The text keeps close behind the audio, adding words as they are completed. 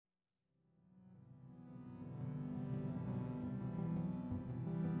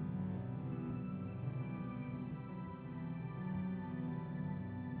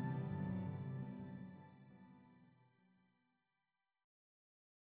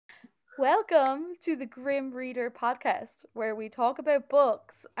Welcome to the Grim Reader podcast, where we talk about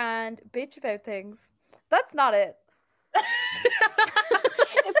books and bitch about things. That's not it.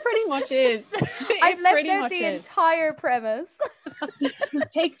 It pretty much is. I've left out the entire premise.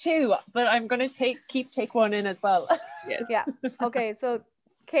 Take two, but I'm going to keep take one in as well. Yes. Yeah. Okay, so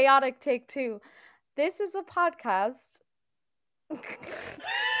chaotic take two. This is a podcast.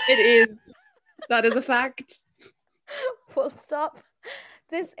 It is. That is a fact. Full stop.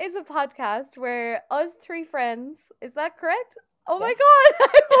 This is a podcast where us three friends, is that correct? Oh my god,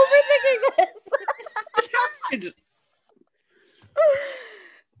 I'm overthinking this.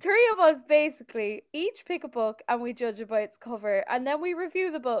 Three of us basically each pick a book and we judge it by its cover and then we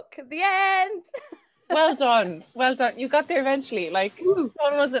review the book. The end. Well done. You got there eventually. Like, what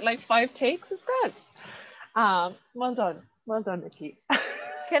was it, like 5 takes? It's good. Well done, Nikki.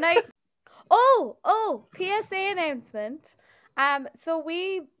 Can I? Oh, PSA announcement. So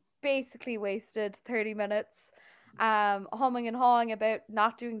we basically wasted 30 minutes humming and hawing about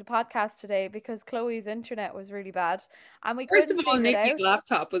not doing the podcast today because Chloe's internet was really bad. And we First of all, Nikki's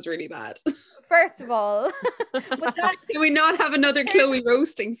laptop was really bad. First of all. But can we not have another Chloe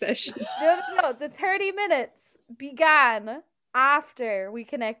roasting session? No. The 30 minutes began after we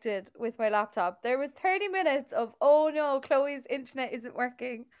connected with my laptop. There was 30 minutes of, oh no, Chloe's internet isn't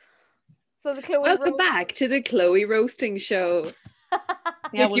working. So the Chloe Welcome back to the Chloe roasting show.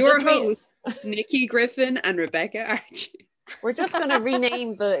 With your hosts, Nikki Griffin and Rebecca Archie. We're just going to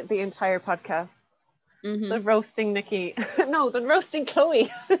rename the entire podcast. Mm-hmm. The roasting Nikki. No, the roasting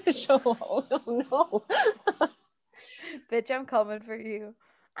Chloe show. Oh no. Bitch, I'm coming for you.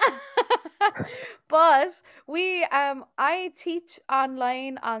 But we I teach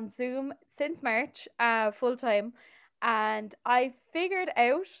online on Zoom since March, full time. And I figured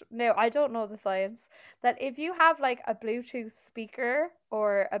out, now I don't know the science, that if you have like a Bluetooth speaker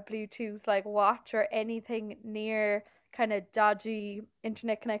or a Bluetooth like watch or anything near kind of dodgy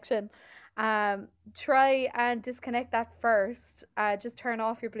internet connection, try and disconnect that first. Just turn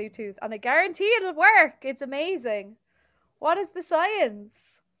off your Bluetooth and I guarantee it'll work. It's amazing. What is the science?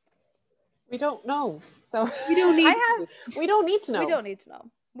 We don't know. So we don't need we don't need to know. We don't need to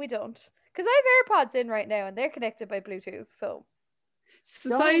know. We don't. Because I have AirPods in right now and they're connected by Bluetooth, so.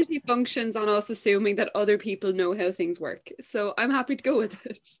 Society functions on us assuming that other people know how things work. So I'm happy to go with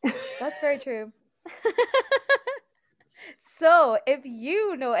it. That's very true. So if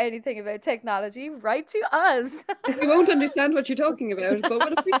you know anything about technology, write to us. We won't understand what you're talking about, but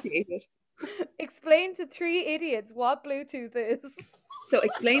we'll appreciate it. Explain to 3 idiots what Bluetooth is. So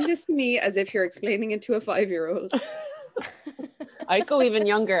explain this to me as if you're explaining it to a 5-year-old. I'd go even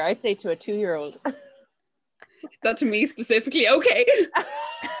younger. I'd say to a 2-year-old. That to me specifically? Okay. I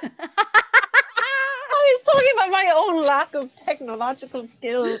was talking about my own lack of technological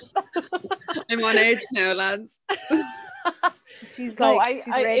skills. I'm on edge now, lads. She's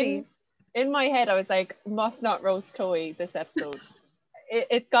ready. In my head, I was like, must not roast Chloe this episode.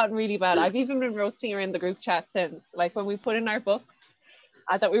 It's gotten really bad. I've even been roasting her in the group chat since. Like when we put in our books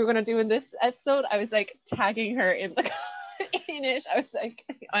that we were going to do in this episode, I was like tagging her in the in it. I was like,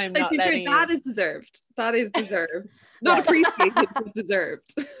 I'm not letting that is deserved. That is deserved. Not appreciated, but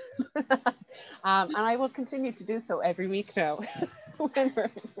deserved. And I will continue to do so every week now when we're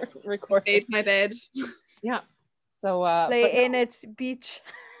recording. Made my bed. Yeah. So play in it, beach.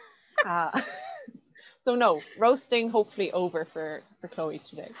 So no, roasting hopefully over for Chloe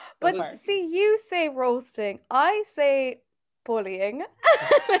today. But see, you say roasting, I say bullying.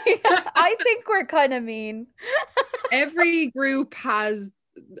 I think we're kind of mean. Every group has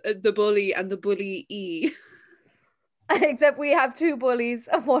the bully and the bully-e. Except we have 2 bullies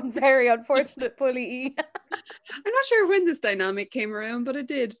and one very unfortunate bully-e. I'm not sure when this dynamic came around, but it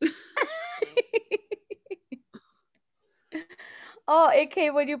did. Oh, it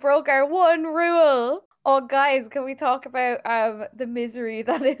came when you broke our one rule. Oh, guys, can we talk about the misery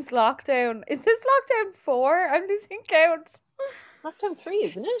that is lockdown? Is this lockdown 4? I'm losing count. Lockdown 3,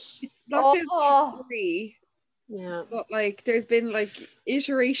 isn't it? It's lockdown 3. Yeah. But like there's been like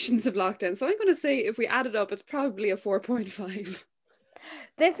iterations of lockdown. So I'm going to say if we add it up, it's probably a 4.5.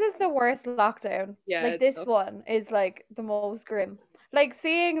 This is the worst lockdown. Yeah. Like this one is like the most grim. Like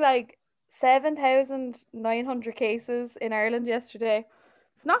seeing like 7,900 cases in Ireland yesterday.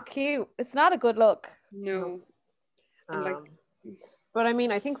 It's not cute. It's not a good look. No. But I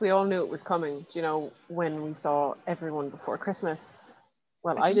mean, I think we all knew it was coming, you know, when we saw everyone before Christmas.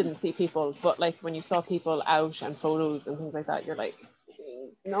 Well, I didn't see people, but like when you saw people out and photos and things like that, you're like,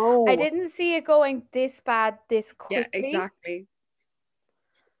 no. I didn't see it going this bad this quickly. Yeah, exactly.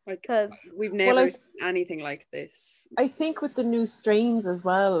 Like, because we've never seen anything like this. I think with the new strains as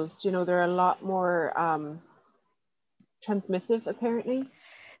well, they're a lot more transmissive, apparently.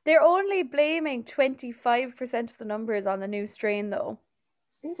 they're only blaming 25% of the numbers on the new strain, though.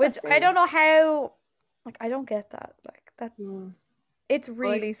 Which I don't know how, like, I don't get that. Like, that, it's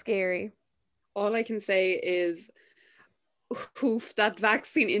really scary. All I can say is, hoof that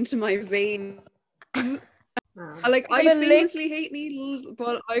vaccine into my veins. Like, I famously hate needles,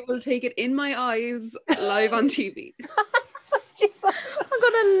 but I will take it in my eyes live on TV. I'm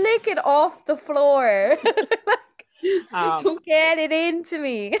gonna lick it off the floor. Don't get it into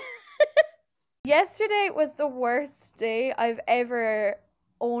me. Yesterday was the worst day I've ever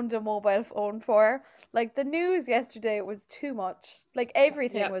owned a mobile phone for. Like, the news yesterday was too much. Like,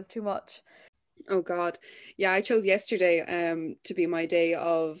 everything was too much. Oh God. Yeah, I chose yesterday to be my day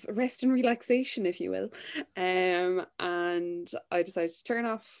of rest and relaxation, if you will. And I decided to turn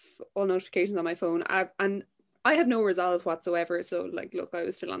off all notifications on my phone. And I have no resolve whatsoever. So, like, look, I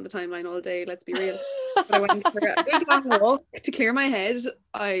was still on the timeline all day, let's be real. But I went for a big long walk to clear my head.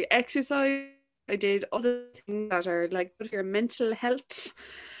 I exercised. I did all the things that are like good for your mental health.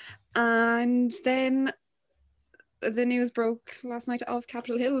 And then the news broke last night of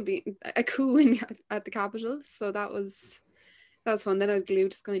Capitol Hill being a coup at the Capitol. So that was fun. Then I was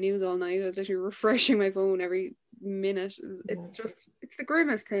glued to Sky News all night. I was literally refreshing my phone every minute. It's the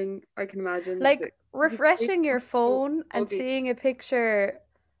grimmest thing I can imagine. Like, refreshing your phone and seeing a picture,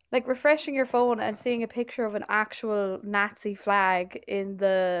 like refreshing your phone and seeing a picture of an actual Nazi flag in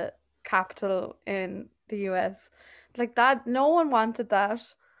the Capitol in the US. Like, that, no one wanted that.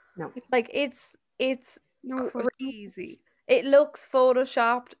 No. Like, it's crazy. It looks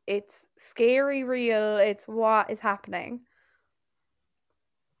photoshopped. It's scary real. It's what is happening.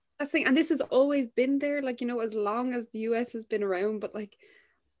 That's the thing, and this has always been there, like, as long as the US has been around, but like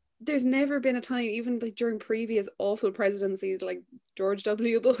there's never been a time, even like during previous awful presidencies like George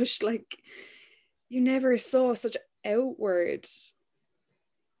W. Bush, like you never saw such outward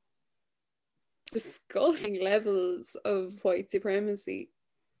disgusting levels of white supremacy.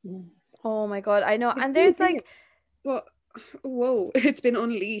 Oh my God, I know. And there's like, but whoa, it's been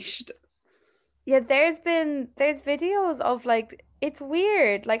unleashed. Yeah, there's videos of like, it's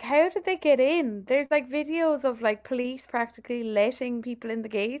weird. Like, how did they get in? There's like videos of like police practically letting people in the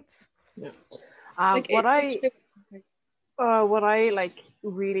gates. Yeah. Like, what I like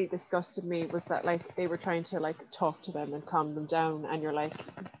really disgusted me was that like they were trying to like talk to them and calm them down, and you're like,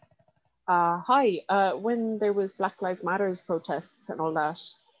 hi, when there was Black Lives Matters protests and all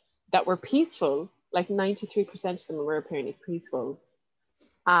that were peaceful, like 93% of them were apparently peaceful.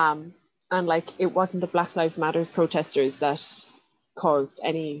 And like it wasn't the Black Lives Matters protesters that caused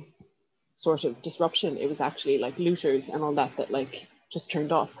any sort of disruption. It was actually like looters and all that like just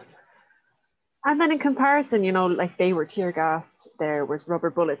turned off. And then in comparison, like they were tear gassed, there was rubber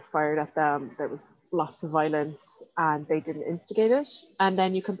bullets fired at them, there was lots of violence, and they didn't instigate it. And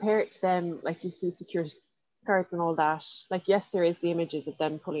then you compare it to them, like you see security guards and all that. Like, yes, there is the images of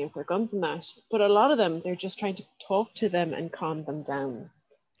them pulling out their guns and that, but a lot of them, they're just trying to talk to them and calm them down.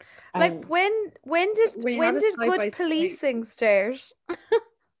 Like, when did good policing start?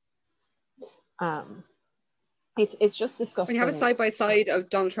 It's just disgusting. When you have a side by side of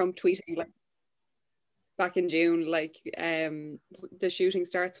Donald Trump tweeting like back in June, like the shooting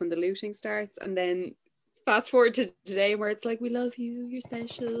starts when the looting starts, and then fast forward to today where it's like, we love you, you're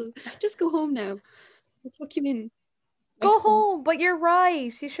special, just go home now, we'll tuck you in. Go home. But you're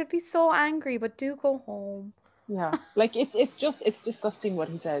right, you should be so angry, but do go home. Yeah, like it's disgusting what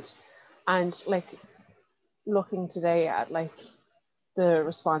he said. And like looking today at like the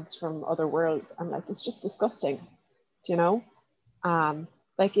response from other worlds, and like it's just disgusting,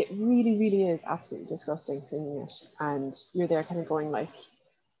 like it really, really is absolutely disgusting seeing it. And you're there kind of going like,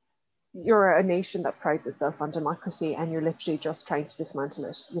 you're a nation that prides itself on democracy, and you're literally just trying to dismantle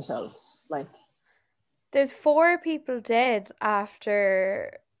it yourselves. Like, there's 4 people dead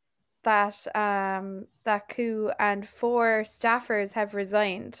after that coup, and 4 staffers have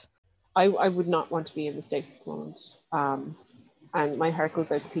resigned. I would not want to be in the States at the moment. And my heart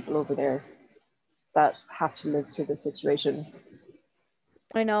goes out to people over there that have to live through this situation.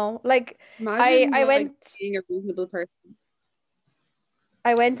 I know. Like, imagine I went being a reasonable person.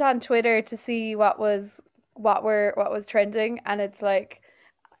 I went on Twitter to see what was trending, and it's like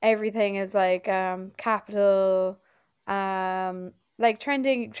everything is like Capitol, like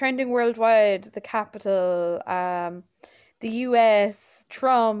trending worldwide, the Capitol, the US,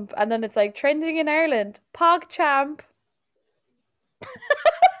 Trump, and then it's like trending in Ireland, PogChamp.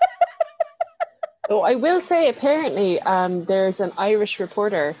 So I will say, apparently, there's an Irish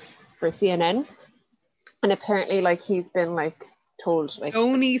reporter for CNN, and apparently, like he's been like told, like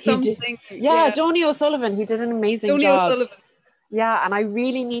Only something. Donny O'Sullivan, he did an amazing Donny job. O'Sullivan. Yeah, and I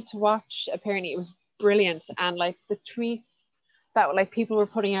really need to watch. Apparently, it was brilliant, and like the tweets that like people were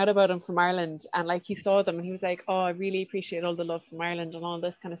putting out about him from Ireland, and like he saw them, and he was like, "Oh, I really appreciate all the love from Ireland and all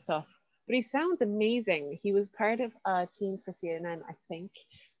this kind of stuff." But he sounds amazing. He was part of a team for CNN, I think,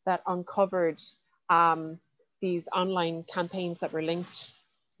 that uncovered these online campaigns that were linked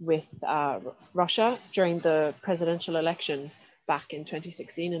with Russia during the presidential election back in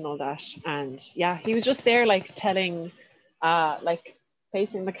 2016 and all that. And yeah, he was just there like telling, like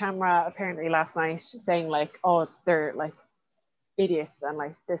facing the camera apparently last night, saying like, "Oh, they're like idiots and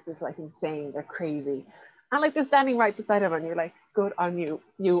like this is like insane, they're crazy." And like they're standing right beside him and you're like, "Good on you,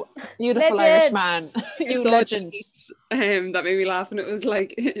 you beautiful Irish man." You legend. That made me laugh, and it was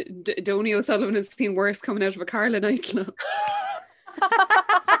like Donny O'Sullivan has seen worse coming out of a Carla nightclub.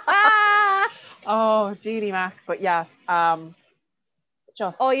 Oh, Jeannie Mac. But yeah,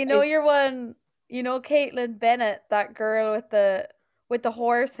 just you're one, Caitlin Bennett, that girl with the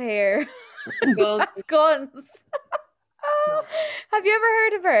horse hair. That's Guns. Have you ever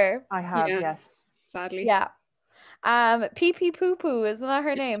heard of her? I have, yes. Sadly. Yeah. Pee Pee Poo Poo, isn't that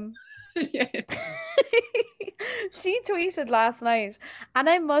her name? Yeah. She tweeted last night, and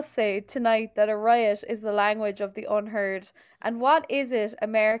I must say tonight that a riot is the language of the unheard. And what is it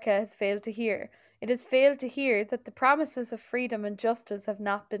America has failed to hear? It has failed to hear that the promises of freedom and justice have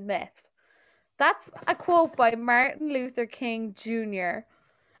not been met. That's a quote by Martin Luther King Jr.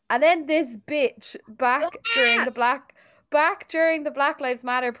 And then this bitch back during the Black Lives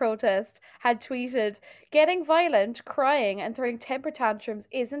Matter protest had tweeted, "Getting violent, crying, and throwing temper tantrums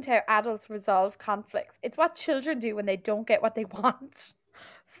isn't how adults resolve conflicts. It's what children do when they don't get what they want."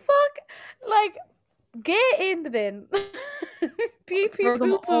 Fuck, like, get in the bin. Throw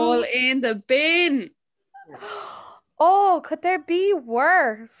them all in the bin. Oh, could there be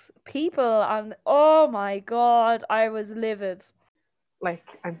worse people on? Oh my God, I was livid. Like,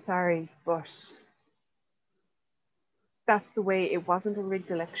 I'm sorry, but that's the way. It wasn't a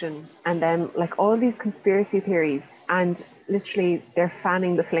rigged election. And then like all these conspiracy theories, and literally they're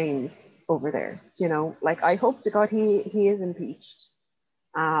fanning the flames over there, like I hope to God he is impeached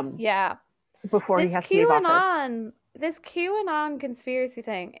yeah, before he has to leave office. This QAnon conspiracy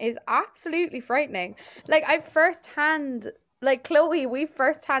thing is absolutely frightening. Like I've firsthand, like Chloe, we've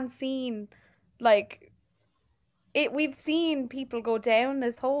firsthand seen like we've seen people go down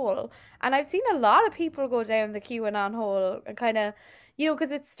this hole, and I've seen a lot of people go down the QAnon hole and kind of,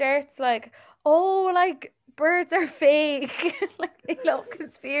 because it starts like, oh, like birds are fake. Like they love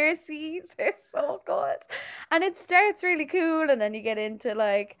conspiracies, they're so good, and it starts really cool, and then you get into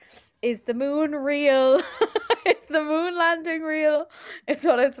like, is the moon real? Is the moon landing real? It's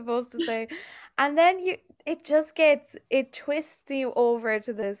what I'm supposed to say. And then it twists you over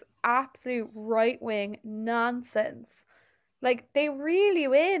to this absolute right-wing nonsense. Like they really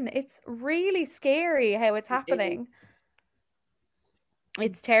win. It's really scary how it's happening.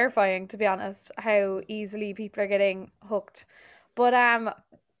 It's terrifying, to be honest, how easily people are getting hooked. But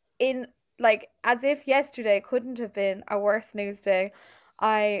in like, as if yesterday couldn't have been a worse news day,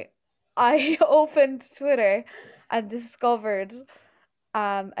 I opened Twitter and discovered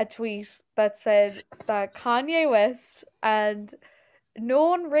a tweet that said that Kanye West and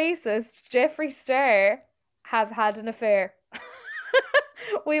known racist Jeffree Star have had an affair.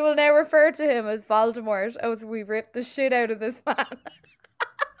 We will now refer to him as Voldemort as we rip the shit out of this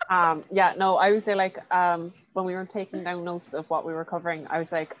man. Yeah, no, I would say like when we were taking down notes of what we were covering, I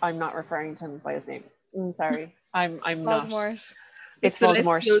was like, I'm not referring to him by his name. Sorry, I'm Voldemort. Not. It's the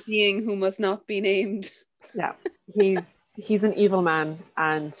celestial being who must not be named. Yeah, he's an evil man,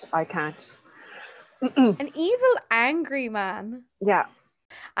 and I can't. An evil, angry man. Yeah.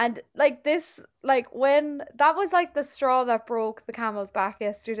 And like this, like when that was like the straw that broke the camel's back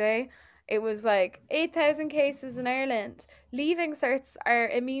yesterday. It was like 8,000 cases in Ireland. Leaving certs are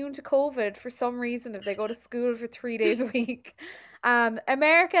immune to COVID for some reason if they go to school for 3 days a week.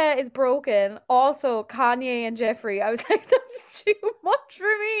 America is broken. Also, Kanye and Jeffree. I was like, that's too much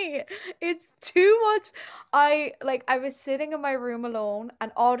for me. It's too much. I was sitting in my room alone,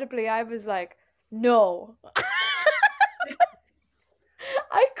 and audibly I was like, no.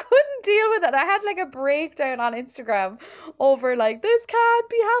 I couldn't deal with it. I had like a breakdown on Instagram over like, this can't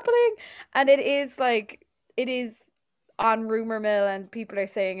be happening. And it is on rumor mill and people are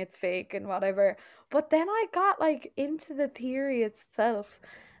saying it's fake and whatever. But then I got like into the theory itself,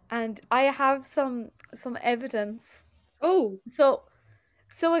 and I have some evidence. Oh. So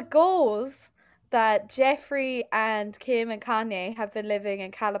it goes that Jeffrey and Kim and Kanye have been living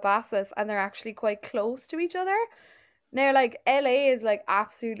in Calabasas and they're actually quite close to each other. Now, like, LA is like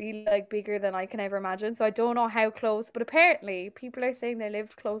absolutely like bigger than I can ever imagine, so I don't know how close, but apparently people are saying they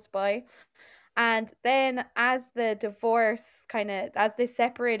lived close by. And then as the divorce as they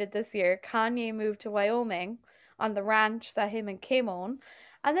separated this year, Kanye moved to Wyoming on the ranch that him and Kim own.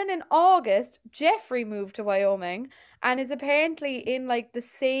 And then in August, Jeffrey moved to Wyoming and is apparently in like the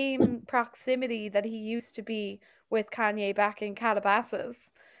same proximity that he used to be with Kanye back in Calabasas.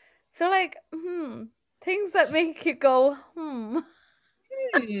 So like, things that make you go, Hmm.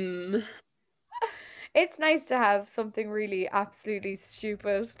 It's nice to have something really absolutely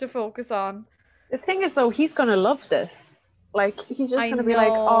stupid to focus on. The thing is, though, he's gonna love this. Like, he's just I gonna be like,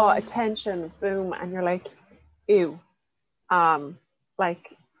 "Oh, know. attention, boom," and you're like, "Ew."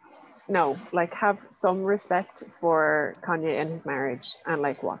 Like, no, like, have some respect for Kanye and his marriage and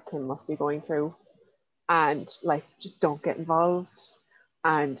like what Kim must be going through, and like, just don't get involved.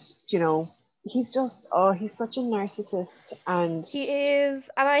 And he's just, he's such a narcissist and He is,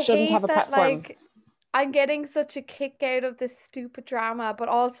 and I shouldn't have hate a that platform. like I'm getting such a kick out of this stupid drama, but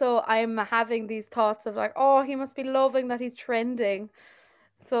also I'm having these thoughts of like, oh, he must be loving that he's trending.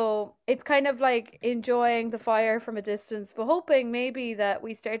 So it's kind of like enjoying the fire from a distance, but hoping maybe that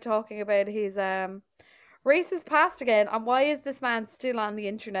we start talking about his racist past again and why is this man still on the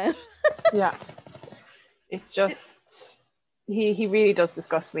internet? Yeah, it's just he really does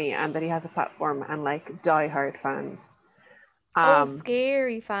disgust me, and that he has a platform and like diehard fans. Oh, Um,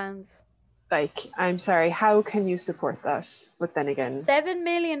 scary fans. like, I'm sorry, how can you support that? But then again, 7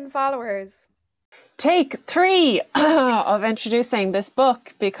 million followers. take 3 of introducing this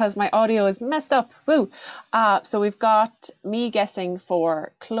book because my audio is messed up. Woo! So we've got me guessing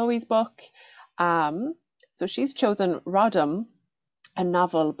for Chloe's book. So she's chosen Rodham, a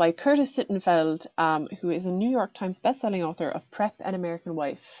novel by Curtis Sittenfeld, who is a New York Times bestselling author of Prep and American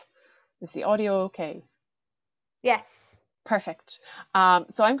Wife. Is the audio okay? Yes. Perfect.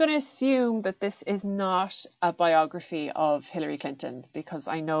 So I'm going to assume that this is not a biography of Hillary Clinton because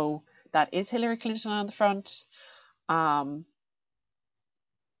I know that is Hillary Clinton on the front. I'm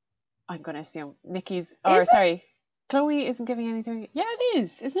going to assume Chloe isn't giving anything. Yeah, it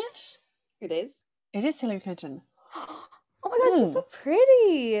is, isn't it? It is. It is Hillary Clinton. Oh my gosh, she's so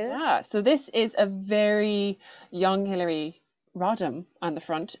pretty. Yeah, so this is a very young Hillary Rodham on the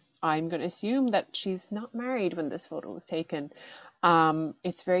front. I'm going to assume that she's not married when this photo was taken.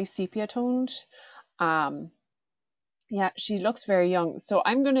 It's very sepia toned. Yeah, she looks very young. So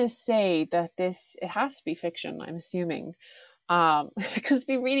I'm going to say that it has to be fiction, I'm assuming. Because it'd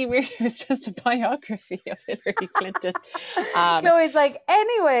be really weird if it's just a biography of Hillary Clinton. Chloe's like,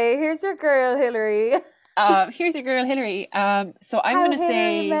 anyway, here's your girl, Hillary. Here's your girl, Hillary. So I'm How going to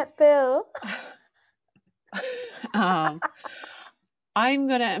Hillary say... met Bill. I'm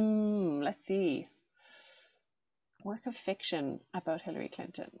going to... let's see. Work of fiction about Hillary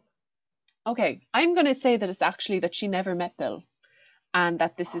Clinton. Okay, I'm going to say that it's actually that she never met Bill and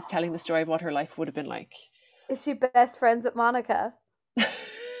that this is telling the story of what her life would have been like. Is she best friends with Monica?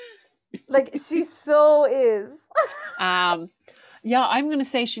 Like, she so is. Yeah, I'm going to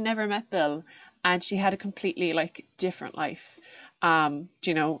say she never met Bill and she had a completely like different life.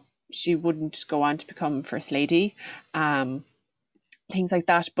 She wouldn't go on to become First Lady, things like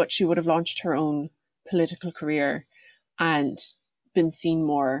that, but she would have launched her own political career and been seen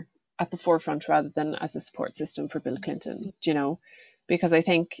more at the forefront rather than as a support system for Bill Clinton, because I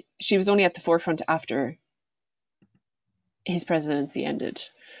think she was only at the forefront after his presidency ended,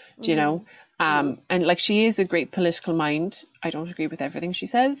 and like she is a great political mind. I don't agree with everything she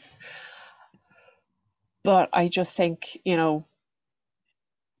says, but I just think,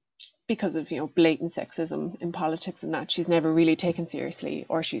 because of, blatant sexism in politics and that, she's never really taken seriously,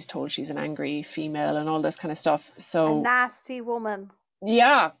 or she's told she's an angry female and all this kind of stuff. So a nasty woman.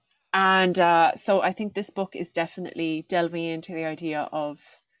 Yeah. And so I think this book is definitely delving into the idea of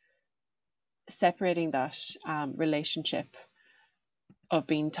separating that relationship of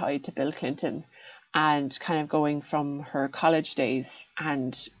being tied to Bill Clinton and kind of going from her college days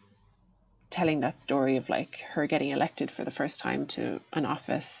and telling that story of like her getting elected for the first time to an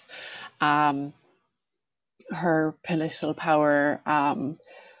office, her political power,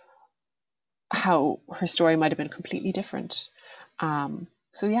 how her story might have been completely different.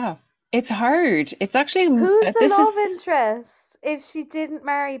 So yeah, it's hard. It's actually who's the love interest if she didn't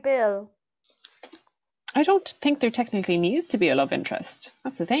marry Bill? I don't think there technically needs to be a love interest.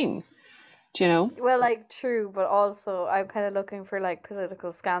 That's the thing. Do you know? Well, like, true, but also I'm kind of looking for like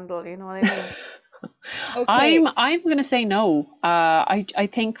political scandal, you know what I mean? Okay. I'm going to say no. I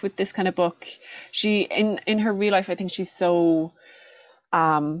think with this kind of book, she in her real life, I think she's so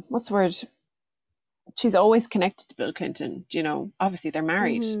what's the word? She's always connected to Bill Clinton. You know, obviously they're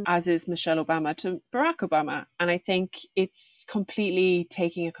married, Mhm. as is Michelle Obama to Barack Obama, and I think it's completely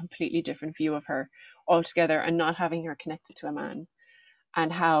taking a completely different view of her altogether, and not having her connected to a man,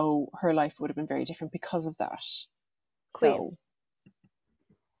 and how her life would have been very different because of that. Queen. So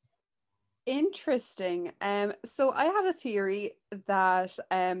Interesting. So I have a theory that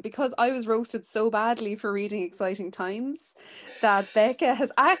because I was roasted so badly for reading Exciting Times, that Becca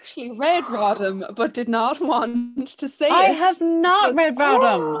has actually read Rodham but did not want to say I it have not because read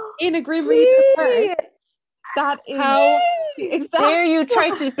Rodham. in a Grim Reaper first, Gee! that is How the dare exact you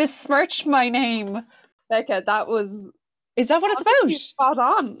try to besmirch my name? Becca, that was Is that what it's honestly about? spot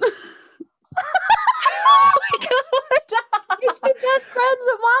on. Oh my god! Is she best friends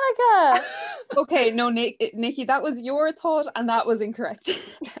with Monica? Okay, no, Nikki, that was your thought, and that was incorrect.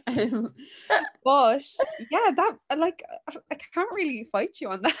 um, but yeah, that like I can't really fight you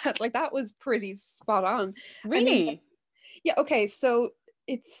on that. Like that was pretty spot on. I mean, Really? yeah, okay, so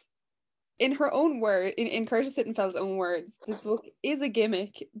it's in her own word, in Curtis Sittenfeld's own words, this book is a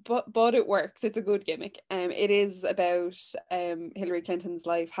gimmick, but it works. It's a good gimmick. It is about Hillary Clinton's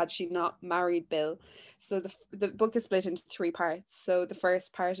life had she not married Bill. So the book is split into three parts. So the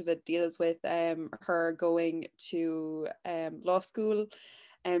first part of it deals with her going to law school.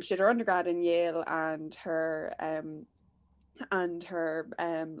 She did her undergrad in Yale and her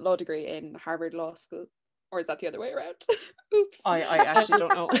law degree in Harvard Law School. Or is that the other way around? Oops. I actually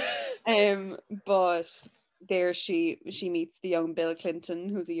don't know. But there she meets the young Bill Clinton,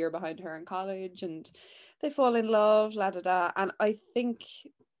 who's a year behind her in college, and they fall in love, la da da. And I think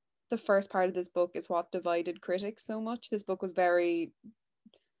the first part of this book is what divided critics so much. This book was very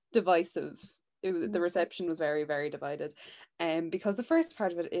divisive. The reception was very, very divided. Because the first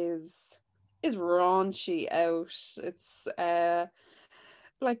part of it is raunchy out. It's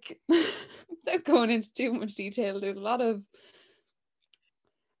like without going into too much detail, there's a lot of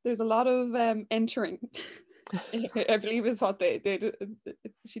entering. I believe is what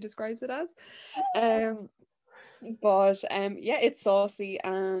she describes it as. But yeah, it's saucy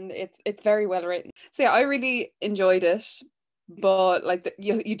and it's very well written. So yeah, I really enjoyed it. But like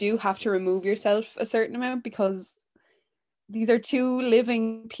you do have to remove yourself a certain amount because these are two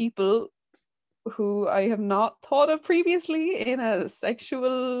living people who I have not thought of previously in a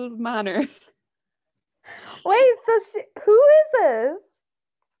sexual manner. Wait, so who is this?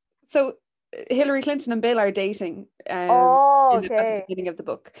 So Hillary Clinton and Bill are dating Oh, at the okay. beginning of the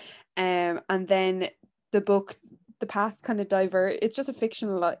book. And then the path kind of it's just a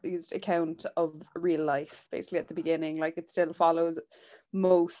fictionalized account of real life, basically at the beginning. Like it still follows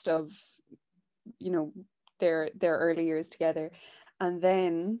most of, their early years together. And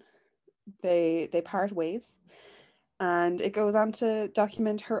then they part ways. And it goes on to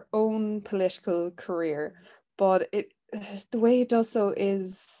document her own political career. But the way it does so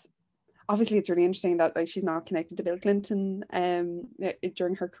is obviously it's really interesting that like she's not connected to Bill Clinton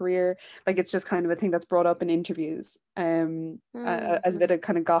during her career. Like it's just kind of a thing that's brought up in interviews as a bit of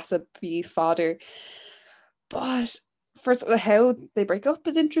kind of gossipy fodder. But first, how they break up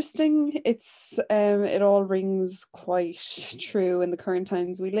is interesting. It's it all rings quite true in the current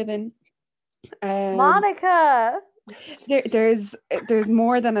times we live in. Monica. There's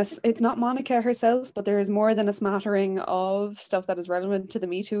more than it's not Monica herself, but there is more than a smattering of stuff that is relevant to the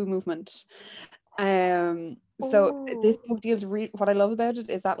Me Too movement. So this book deals what I love about it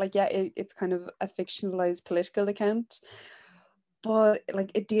is that like it's kind of a fictionalized political account, but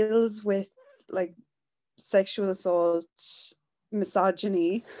like it deals with like sexual assault,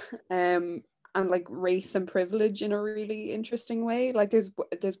 misogyny, and like race and privilege in a really interesting way. Like there's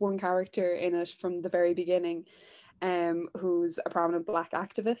one character in it from the very beginning who's a prominent Black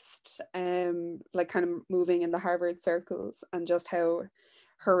activist, like kind of moving in the Harvard circles, and just how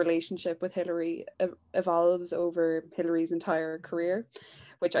her relationship with Hillary evolves over Hillary's entire career,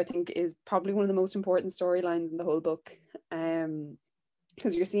 which I think is probably one of the most important storylines in the whole book,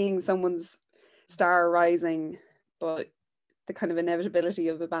 because you're seeing someone's star rising, but the kind of inevitability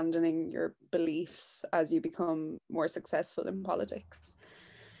of abandoning your beliefs as you become more successful in politics.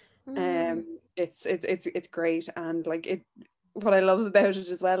 It's great, and like it what I love about it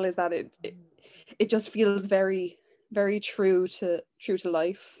as well is that it just feels very, very true to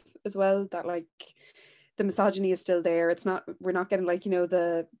life as well, that like the misogyny is still there. We're not getting like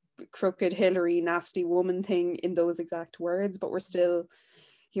the crooked Hillary nasty woman thing in those exact words, but we're still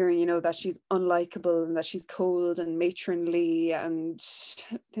hearing, you know, that she's unlikable and that she's cold and matronly and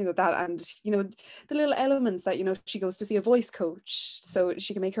things like that. And, you know, the little elements that, you know, she goes to see a voice coach so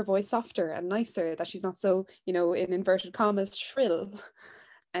she can make her voice softer and nicer, that she's not so, you know, in inverted commas, shrill.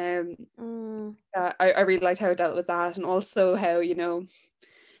 I really liked how it dealt with that, and also how, you know,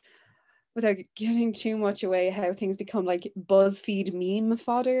 without giving too much away, how things become like BuzzFeed meme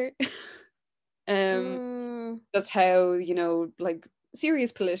fodder. Just how, you know, like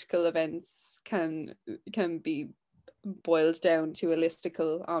serious political events can be boiled down to a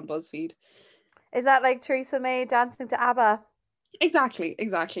listicle on BuzzFeed. Is that like Theresa May dancing to ABBA? Exactly.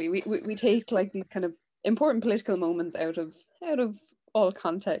 We take like these kind of important political moments out of all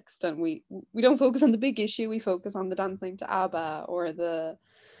context, and we don't focus on the big issue. We focus on the dancing to ABBA, or the,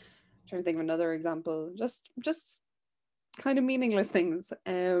 I'm trying to think of another example, just kind of meaningless things,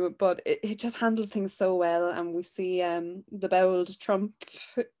 but it just handles things so well. And we see the bowled Trump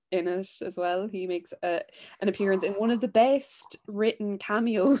in it as well. He makes an appearance in one of the best written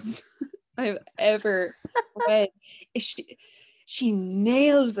cameos I've ever read. She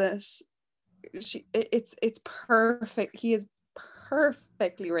nails it. It's perfect. He is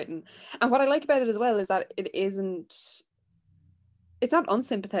perfectly written. And what I like about it as well is that it's not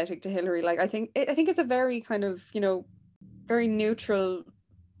unsympathetic to Hillary. Like I think it's a very kind of, you know, very neutral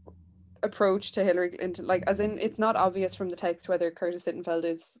approach to Hillary Clinton. Like, as in, it's not obvious from the text whether Curtis Sittenfeld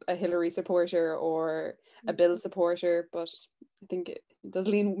is a Hillary supporter or a Bill supporter, but I think it does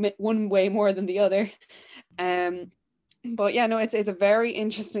lean one way more than the other. But yeah, no, it's a very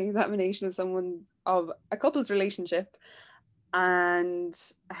interesting examination of a couple's relationship and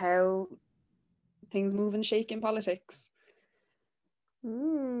how things move and shake in politics.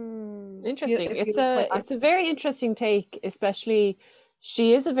 Interesting. It's a very interesting take, especially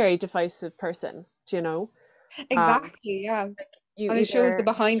she is a very divisive person, you know. Exactly, yeah. You and it shows the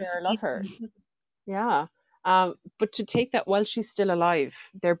behind the love her. Yeah. But to take that while she's still alive,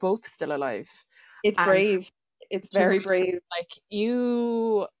 they're both still alive. It's brave. It's very brave. Like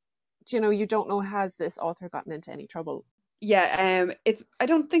you know, you don't know, has this author gotten into any trouble? Yeah, I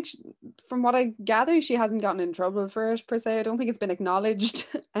don't think from what I gather, she hasn't gotten in trouble for it per se. I don't think it's been acknowledged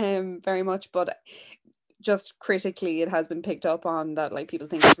very much, but just critically it has been picked up on that, like, people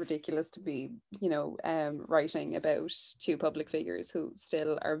think it's ridiculous to be, you know, writing about two public figures who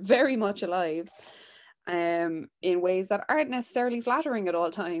still are very much alive in ways that aren't necessarily flattering at all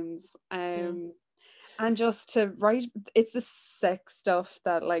times. And just to write, it's the sex stuff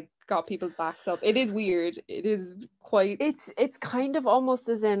that, like, got people's backs up. It is weird. It is quite. It's kind of almost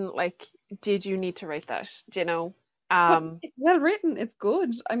as in, like, did you need to write that? Do you know? But it's well written. It's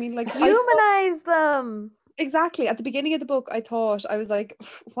good. I mean, like, humanize them. Exactly. At the beginning of the book, I thought, I was like,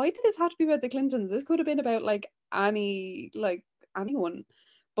 why did this have to be about the Clintons? This could have been about, like, anyone.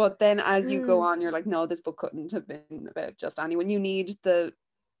 But then as you go on, you're like, no, this book couldn't have been about just anyone. You need the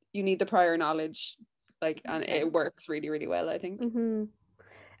prior knowledge. Like, and it works really, really well, I think.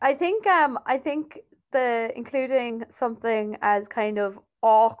 I think the including something as kind of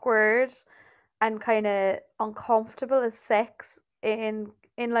awkward and kind of uncomfortable as sex in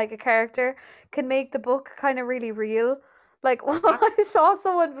like a character can make the book kind of really real. Like, I saw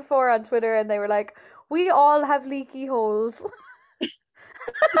someone before on Twitter and they were like, we all have leaky holes.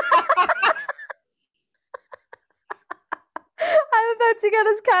 I'm about to get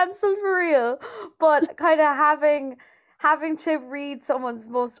us cancelled for real. But kind of having to read someone's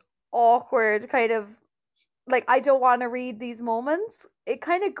most awkward kind of, like, I don't want to read these moments, it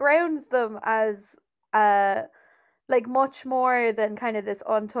kind of grounds them as like much more than kind of this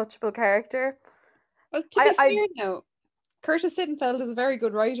untouchable character. Well, to be fair now, Curtis Sittenfeld is a very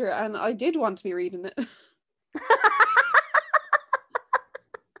good writer, and I did want to be reading it.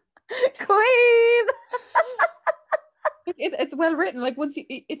 Queen. It's well written. Like, once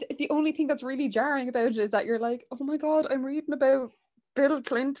the only thing that's really jarring about it is that you're like, oh my god, I'm reading about Bill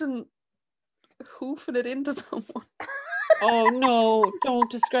Clinton hoofing it into someone. Oh no, don't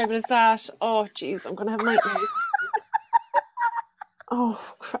describe it as that. Oh jeez, I'm gonna have nightmares.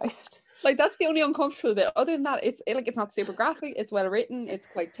 Oh Christ. Like, that's the only uncomfortable bit. Other than that, it's not super graphic. It's well written. It's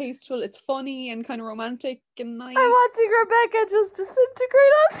quite tasteful. It's funny and kind of romantic and nice. I'm watching Rebecca just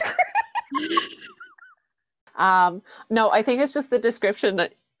disintegrate on screen. No, I think it's just the description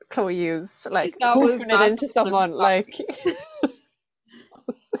that Chloe used, like, hoofing it into someone, like.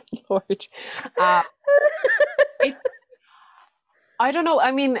 Lord. I don't know.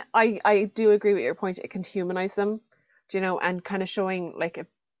 I mean, I do agree with your point. It can humanize them, do you know, and kind of showing, like, a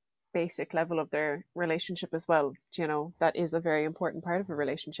basic level of their relationship as well. Do you know, that is a very important part of a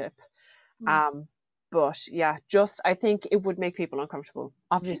relationship. But yeah, just I think it would make people uncomfortable,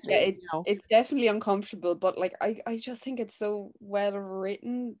 obviously, Yeah, you know. it's definitely uncomfortable, but like I just think it's so well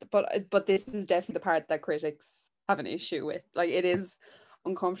written. But this is definitely the part that critics have an issue with. Like it is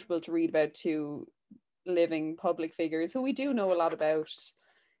uncomfortable to read about two living public figures who we do know a lot about,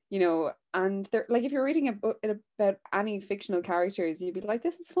 you know, and they're like if you're reading a book about any fictional characters, you'd be like,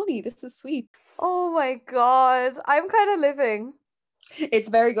 this is funny, this is sweet. Oh my god, I'm kind of living. It's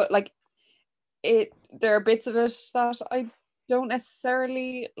very good. Like there are bits of it that I don't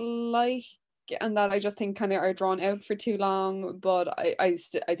necessarily like and that I just think kind of are drawn out for too long, but I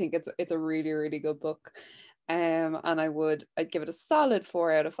think it's a really, really good book. And I'd give it a solid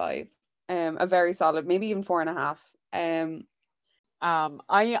 4 out of 5. A very solid, maybe even 4.5.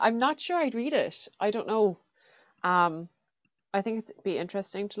 I'm not sure I'd read it. I don't know. I think it'd be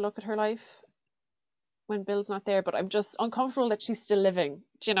interesting to look at her life when Bill's not there, but I'm just uncomfortable that she's still living,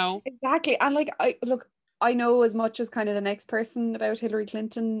 do you know? Exactly. And like I know as much as kind of the next person about Hillary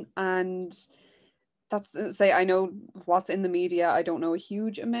Clinton, and that's say I know what's in the media. I don't know a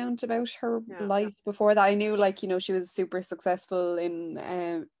huge amount about her Yeah. life before that. I knew like, you know, she was super successful in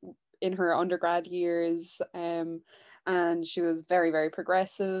her undergrad years, and she was very, very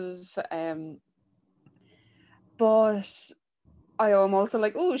progressive. But I am also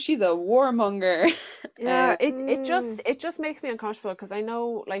like, oh, she's a warmonger. Yeah, Mm. it just makes me uncomfortable because I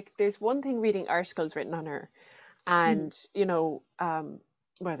know like there's one thing reading articles written on her and you know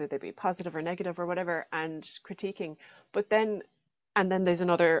whether they be positive or negative or whatever and critiquing, but then and then there's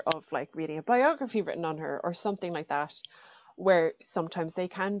another of like reading a biography written on her or something like that where sometimes they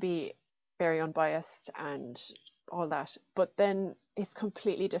can be very unbiased and all that, but then it's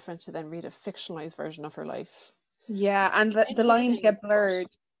completely different to then read a fictionalized version of her life. Yeah, and the lines Interesting, get but blurred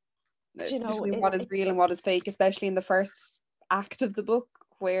you know between what is real and what is fake, especially in the first act of the book,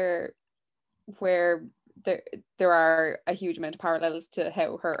 where there are a huge amount of parallels to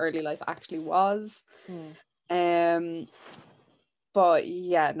how her early life actually was. Um, but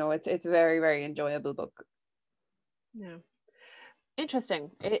yeah, no, it's a very, very enjoyable book. yeah.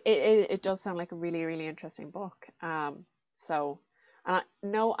 Interesting. It does sound like a really, really interesting book. So,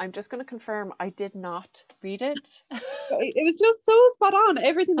 no, I'm just going to confirm I did not read it. It was just so spot on.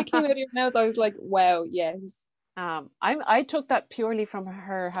 Everything that came out of your mouth, I was like, wow, yes. I took that purely from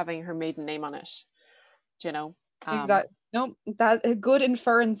her having her maiden name on it. Do you know? Exactly. No, that good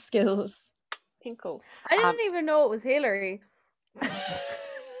inference skills. Pinko. I Um, didn't even know it was Hillary.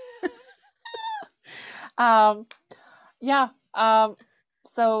 um, yeah.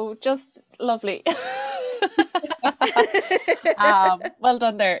 So just lovely. Well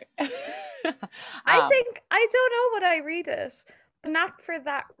done there. I think I don't know what I read it, but not for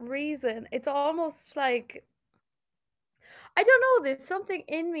that reason. It's almost like I don't know, there's something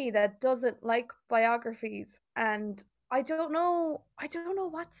in me that doesn't like biographies, and I don't know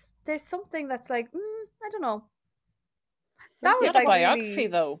what's there's something that's like I don't know. That It's was not a like biography really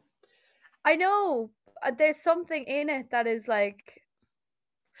though. I know there's something in it that is like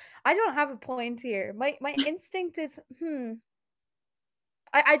I don't have a point here. My instinct is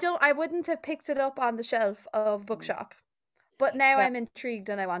I wouldn't have picked it up on the shelf of bookshop. But now Yeah. I'm intrigued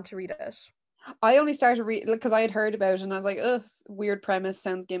and I want to read it. I only started reading because I had heard about it and I was like, ugh, weird premise,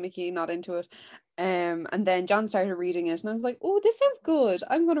 sounds gimmicky, not into it. And then John started reading it and I was like, oh, this sounds good.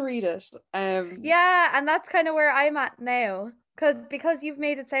 I'm gonna read it. Yeah, and that's kind of where I'm at now. Because you've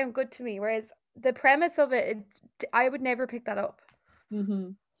made it sound good to me, whereas the premise of I would never pick that up.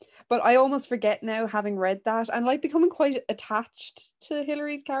 But I almost forget now, having read that and like becoming quite attached to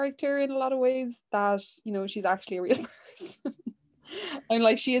Hillary's character in a lot of ways, that, you know, she's actually a real person. I'm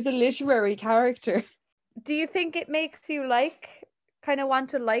like, she is a literary character. Do you think it makes you kind of want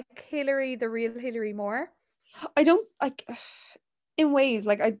to like Hillary, the real Hillary, more? I don't like, in ways,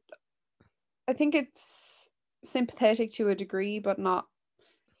 like I think it's sympathetic to a degree, but not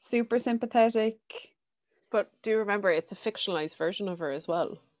super sympathetic. But do you remember it's a fictionalized version of her as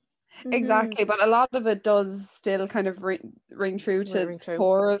well? Exactly, but a lot of it does still kind of ring true to Ring the true.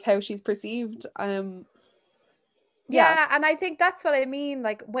 core of how she's perceived. Yeah, and I think that's what I mean.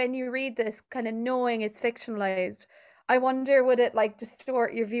 Like when you read this, kind of knowing it's fictionalized, I wonder would it like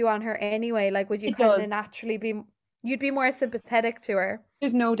distort your view on her anyway? Like would you It kind does. of you'd be more sympathetic to her?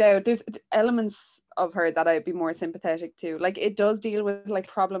 There's no doubt. There's elements of her that I'd be more sympathetic to. Like it does deal with like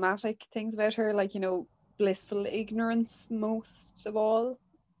problematic things about her, like, you know, blissful ignorance most of all,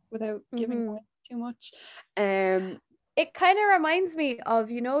 without giving away too much. It kind of reminds me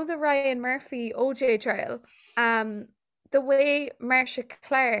of, you know, the Ryan Murphy OJ trial. The way Marcia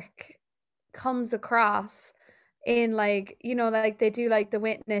Clark comes across in like, you know, like they do like the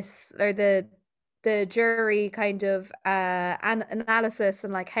witness or the the jury kind of analysis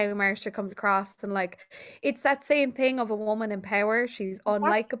and like how Marsha comes across, and like it's that same thing of a woman in power. She's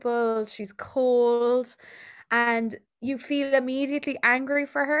unlikable, she's cold, and you feel immediately angry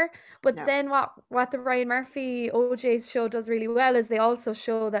for her. But then what the Ryan Murphy OJ show does really well is they also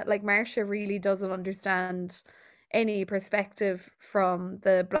show that like Marsha really doesn't understand any perspective from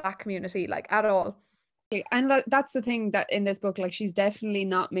the Black community, like at all. And that's the thing, that in this book, like, she's definitely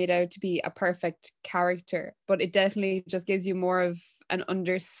not made out to be a perfect character, but it definitely just gives you more of an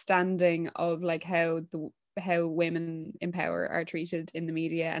understanding of like how women in power are treated in the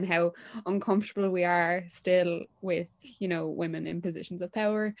media, and how uncomfortable we are still with, you know, women in positions of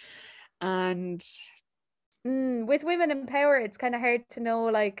power. And with women in power, it's kind of hard to know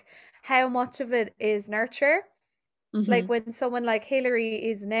like how much of it is nurture. Like when someone like Hillary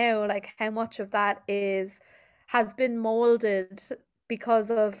is now, like how much of that has been molded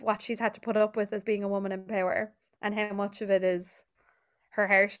because of what she's had to put up with as being a woman in power, and how much of it is her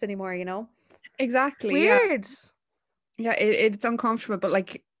heart anymore, you know? Exactly. Weird. Yeah, it's uncomfortable, but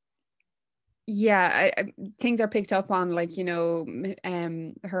like, yeah, things are picked up on, like, you know,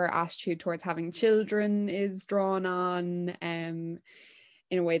 her attitude towards having children is drawn on in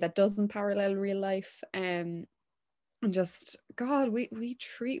a way that doesn't parallel real life. And just, God, we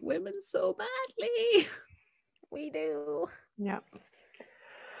treat women so badly. We do. Yeah.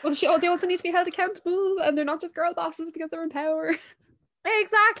 Well, they also need to be held accountable, and they're not just girl bosses because they're in power.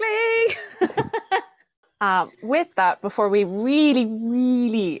 Exactly. With that, before we really,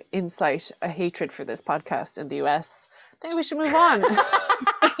 really incite a hatred for this podcast in the US, I think we should move on to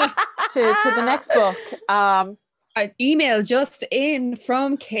the next book. An email just in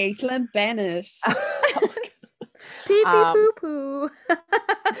from Caitlin Bennett. Pee pee poo poo.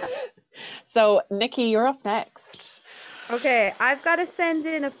 So, Nikki, you're up next. Okay, I've got to send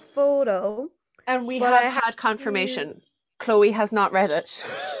in a photo. And we have had confirmation. Chloe has not read it.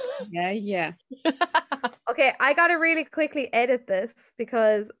 Yeah. Okay, I got to really quickly edit this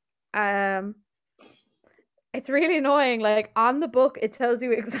because it's really annoying. Like on the book, it tells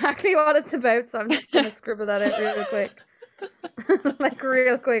you exactly what it's about, so I'm just going to scribble that out real quick. Like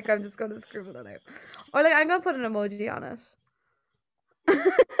real quick, I'm just going to scribble that out. Or like I'm going to put an emoji on it.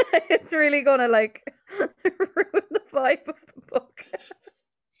 It's really going to like ruin the vibe of the book.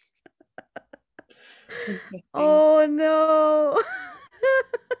 Oh no.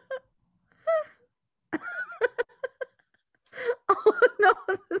 Oh no,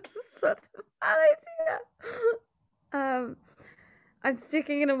 this is such a bad idea. I'm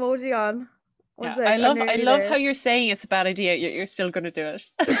sticking an emoji on. Yeah, I love how you're saying it's a bad idea, yet you're still going to do it.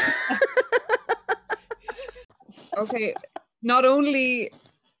 Okay, not only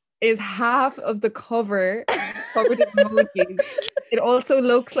is half of the cover covered in emojis, it also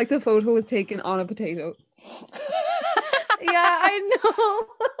looks like the photo was taken on a potato. Yeah, I know.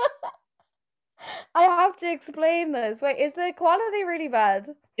 I have to explain this. Wait, is the quality really bad?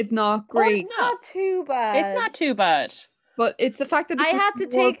 It's not great. Oh, it's not too bad. It's not too bad. But it's the fact that it's I had to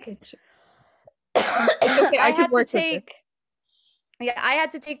take. Okay, I could work with it. Yeah, I had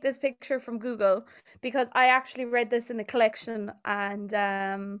to take this picture from Google because I actually read this in a collection, and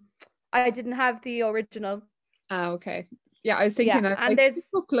I didn't have the original. Okay. Yeah, I was thinking, and like, this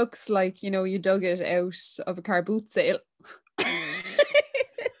book looks like, you know, you dug it out of a car boot sale. It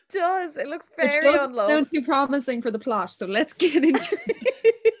does. It looks very unloved. It sounds too promising for the plot, so let's get into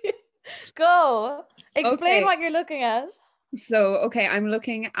it. Go. Explain what you're looking at. So, okay, I'm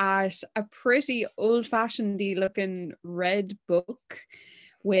looking at a pretty old-fashioned looking red book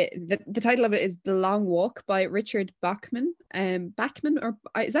with the title of it is The Long Walk by Richard Bachman. Bachman, or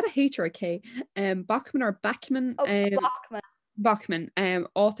is that a H or a K? Bachman or Bachman? Bachman,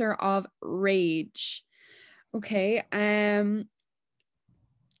 author of Rage. Okay, and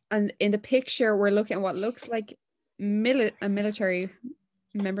in the picture we're looking at what looks like a military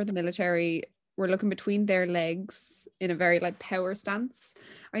member of the military. We're looking between their legs in a very like power stance.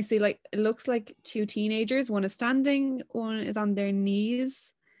 I see, like, it looks like two teenagers. One is standing, one is on their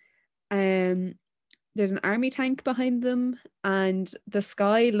knees. There's an army tank behind them, and the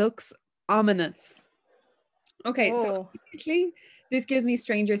sky looks ominous. Okay, so actually, this gives me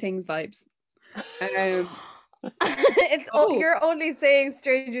Stranger Things vibes. You're only saying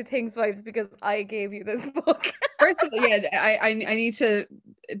Stranger Things vibes because I gave you this book. First of all, yeah, I need to.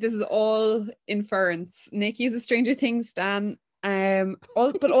 This is all inference. Nikki's a Stranger Things stan.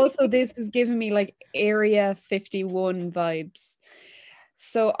 But also this is giving me like Area 51 vibes.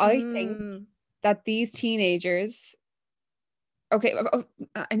 So I think that these teenagers. Okay,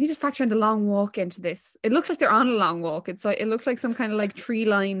 I need to factor in the long walk into this. It looks like they're on a long walk. It looks like some kind of like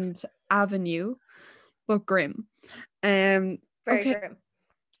tree-lined avenue. but grim. Very Okay. grim.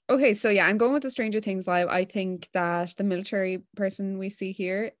 Okay, so yeah, I'm going with the Stranger Things vibe. I think that the military person we see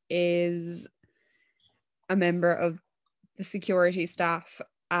here is a member of the security staff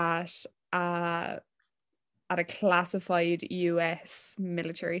at a classified US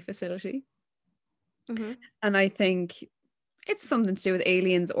military facility. Mm-hmm. And I think it's something to do with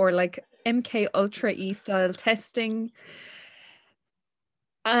aliens or like MK Ultra E style testing.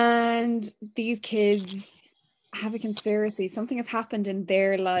 And these kids have a conspiracy. Something has happened in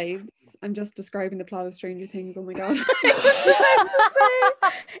their lives. I'm just describing the plot of Stranger Things. Oh my God.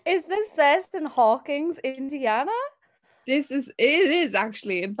 Is this set in Hawkins, Indiana? It is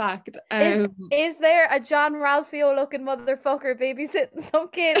actually, in fact. Is there a John Ralphio looking motherfucker babysitting some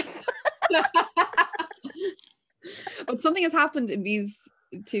kids? But something has happened in these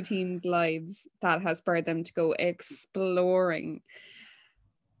two teens' lives that has spurred them to go exploring.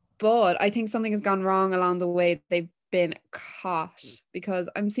 But I think something has gone wrong along the way. They've been caught because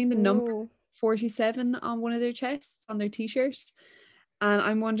I'm seeing the number 47 on one of their chests on their t-shirt. And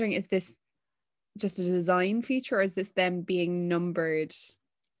I'm wondering, is this just a design feature or is this them being numbered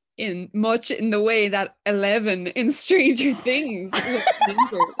in the way that 11 in Stranger Things was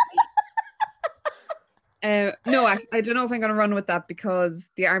numbered? No, I don't know if I'm going to run with that because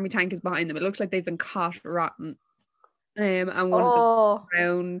the army tank is behind them. It looks like they've been caught rotten. And one of them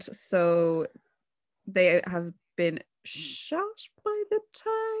drowned, so they have been shot by the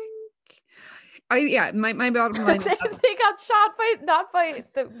tank. My bottom line. They got shot by not by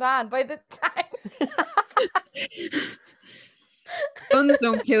the man, by the tank. Guns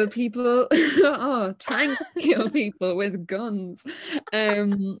don't kill people. Oh, tanks kill people with guns.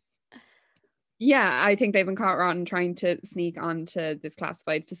 Yeah, I think they've been caught rotten trying to sneak onto this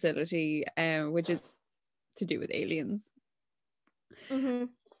classified facility, which is to do with aliens. Mm-hmm.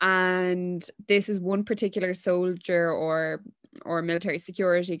 And this is one particular soldier or military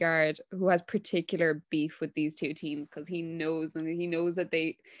security guard who has particular beef with these two teens because he knows them. He knows that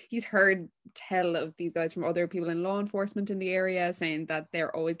he's heard tell of these guys from other people in law enforcement in the area saying that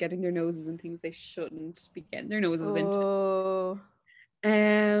they're always getting their noses in things they shouldn't be getting their noses into.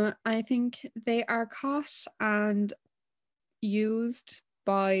 I think they are caught and used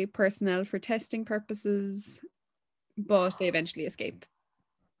by personnel for testing purposes, but they eventually escape.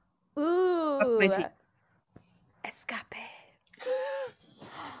 Ooh, escape.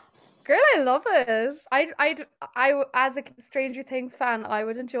 Girl, I love it. I as a Stranger Things fan, I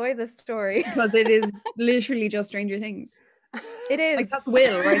would enjoy this story because it is literally just Stranger Things. It is. Like, that's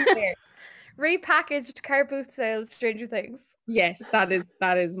Will right there. Repackaged car boot sales, Stranger Things. Yes, that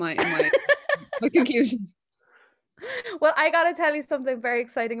is my conclusion. Well, I gotta tell you something very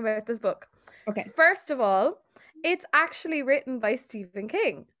exciting about this book. Okay. First of all, it's actually written by Stephen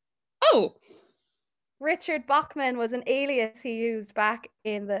King. Oh. Richard Bachman was an alias he used back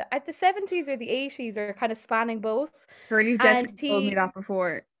in the 70s or the 80s, or kind of spanning both. Girl, you've definitely told me that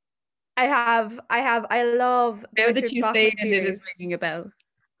before. I have. I love now Richard that you Bachman say it is ringing a bell.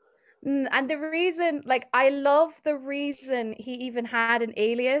 And the reason, like, I love the reason he even had an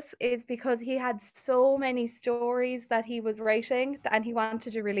alias is because he had so many stories that he was writing and he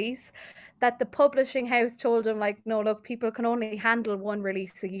wanted to release that the publishing house told him, like, no, look, people can only handle one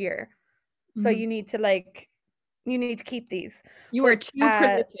release a year. So you need to keep these. You are too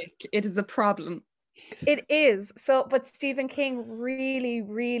prolific. It is a problem. It is. So, but Stephen King really,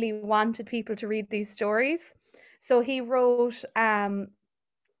 really wanted people to read these stories. So he wrote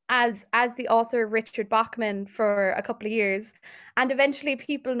as the author Richard Bachman for a couple of years, and eventually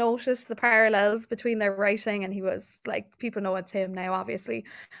people noticed the parallels between their writing, and he was like, people know it's him now, obviously,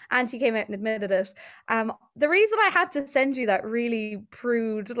 and he came out and admitted it. The reason I had to send you that really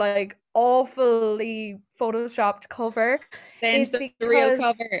prude, like, awfully photoshopped cover is because the real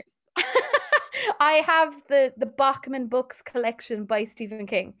cover. I have the Bachman books collection by Stephen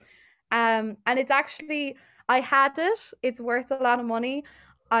King, and it's actually, I had it. It's worth a lot of money.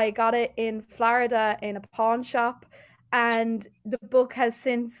 I got it in Florida in a pawn shop, and the book has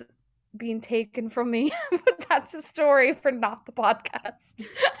since been taken from me. But that's a story for not the podcast.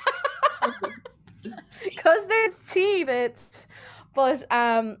 Because there's tea, bitch. But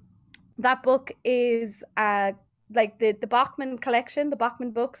that book is like the Bachman collection, the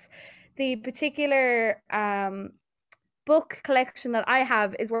Bachman books. The particular book collection that I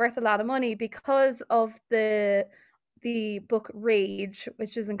have is worth a lot of money because of the book Rage,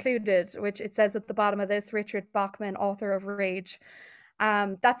 which is included, which it says at the bottom of this, Richard Bachman, author of Rage.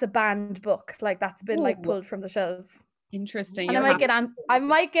 That's a banned book. Like, that's been like pulled from the shelves. Interesting. And I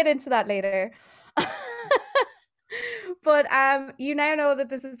might get into that later. But you now know that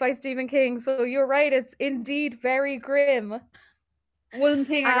this is by Stephen King, so you're right, it's indeed very grim. One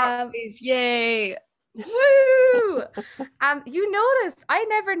thing I got Um, right. Yay. Woo! You noticed, I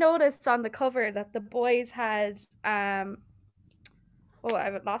never noticed on the cover that the boys had oh,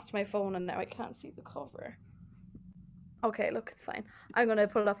 I've lost my phone and now I can't see the cover. Okay, look, it's fine. I'm gonna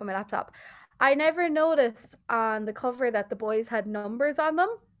pull it up on my laptop. I never noticed on the cover that the boys had numbers on them.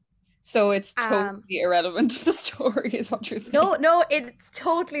 So it's totally Um, irrelevant to the story, is what you're saying. no, it's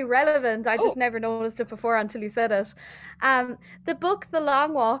totally relevant. I just Oh. never noticed it before until you said it. The book The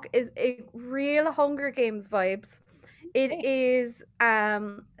Long Walk is a real Hunger Games vibes. It is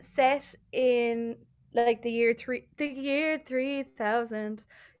set in like the year 3000,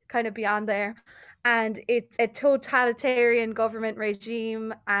 kind of beyond there. And it's a totalitarian government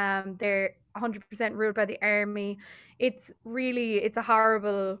regime. They're 100% ruled by the army. It's a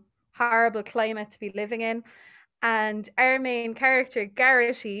horrible climate to be living in. And our main character,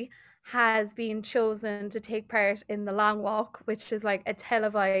 Garrity, has been chosen to take part in the Long Walk, which is like a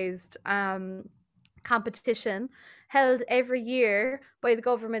televised competition held every year by the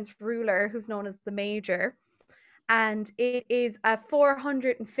government's ruler, who's known as the Major. And it is a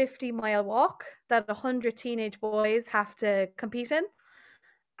 450-mile walk that 100 teenage boys have to compete in.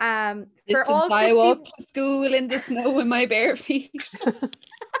 For Distance all I 50 walk to school in the snow in my bare feet.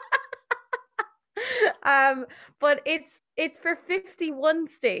 but it's for 51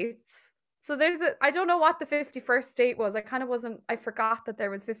 states. So I don't know what the 51st state was. I forgot that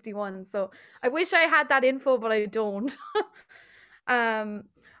there was 51. So I wish I had that info, but I don't.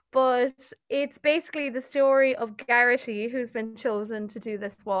 But it's basically the story of Garrity, who's been chosen to do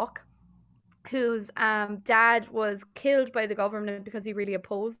this walk, whose dad was killed by the government because he really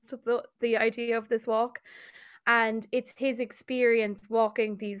opposed the idea of this walk. And it's his experience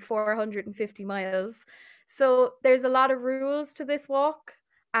walking these 450 miles. So there's a lot of rules to this walk.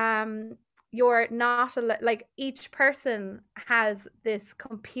 You're not like, each person has this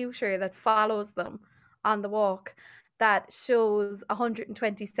computer that follows them on the walk that shows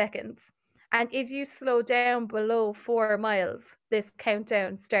 120 seconds. And if you slow down below 4 miles, this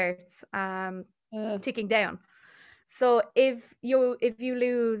countdown starts ticking down. So if you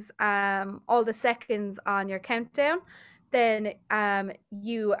lose all the seconds on your countdown, then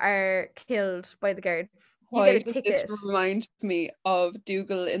you are killed by the guards. You get Why a does this ticket. remind me of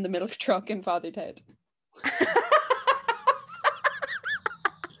Dougal in the milk truck in Father Ted?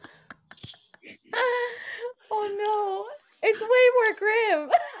 Oh no, it's way more grim.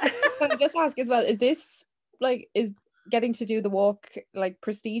 Can I just ask as well, is this is getting to do the walk like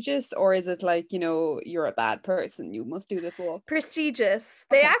prestigious, or is it like, you're a bad person, you must do this walk? Prestigious.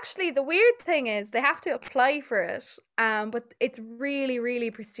 Okay. The weird thing is they have to apply for it, but it's really,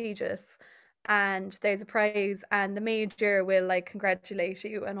 really prestigious. And there's a prize, and the Major will like congratulate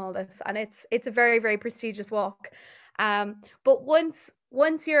you and all this, and it's a very, very prestigious walk. But once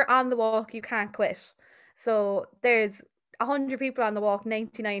you're on the walk, you can't quit. So there's 100 people on the walk,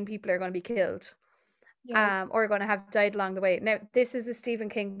 99 people are going to be killed. Yeah. Or going to have died along the way. Now, this is a Stephen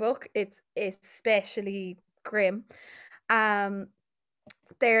King book. It's especially grim. Um,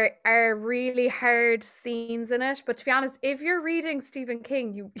 there are really hard scenes in it, but to be honest, if you're reading Stephen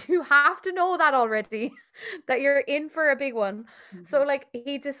King, you have to know that already, that you're in for a big one. So like,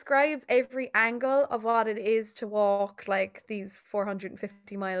 he describes every angle of what it is to walk like these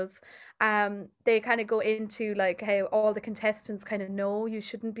 450 miles. They kind of go into like how all the contestants kind of know you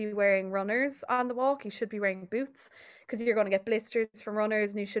shouldn't be wearing runners on the walk. You should be wearing boots because you're going to get blisters from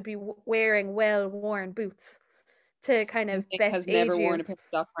runners, and you should be wearing well-worn boots to kind of Nick best has never aid worn you. a pair of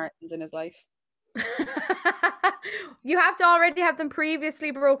Doc Martens in his life. You have to already have them previously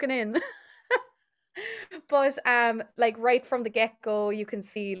broken in. But like right from the get-go, you can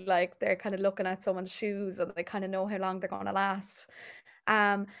see like they're kind of looking at someone's shoes, and they kind of know how long they're going to last.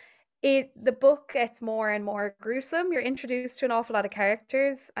 The book gets more and more gruesome. You're introduced to an awful lot of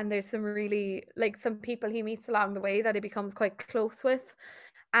characters, and there's some really, like, some people he meets along the way that he becomes quite close with.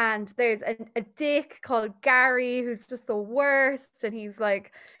 And there's a dick called Gary who's just the worst, and he's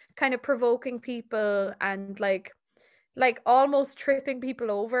like kind of provoking people and like almost tripping people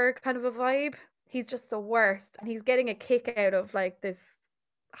over, kind of a vibe. He's just the worst, and he's getting a kick out of like this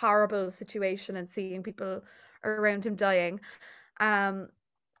horrible situation and seeing people around him dying.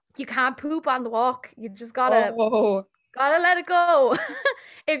 You can't poop on the walk. You just gotta let it go.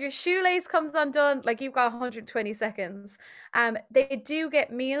 If your shoelace comes undone, like, you've got 120 seconds. They do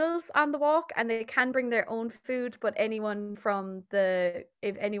get meals on the walk, and they can bring their own food, but if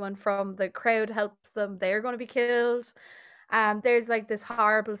anyone from the crowd helps them, they're going to be killed. There's like this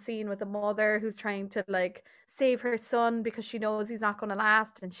horrible scene with a mother who's trying to like save her son because she knows he's not going to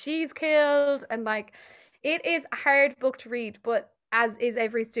last, and she's killed. And like, it is a hard book to read, but as is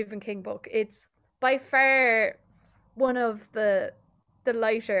every Stephen King book, it's by far one of the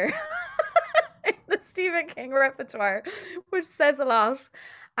lighter in the Stephen King repertoire, which says a lot.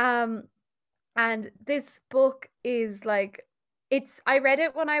 And this book is like, I read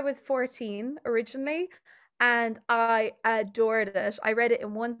it when I was 14 originally, and I adored it. I read it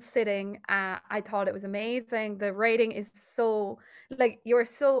in one sitting. I thought it was amazing. The writing is so, like, you're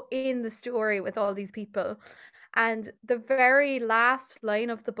so in the story with all these people. And the very last line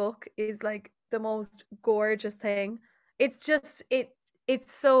of the book is like the most gorgeous thing. It's just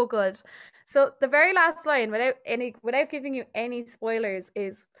it's so good. So the very last line, without giving you any spoilers,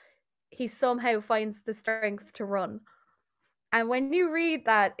 is he somehow finds the strength to run. And when you read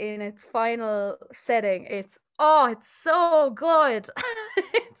that in its final setting, it's so good.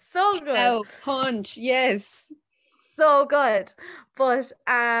 It's so good. Oh, punch, yes. So good. But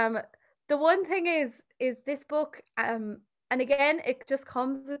the one thing is this book, and again, it just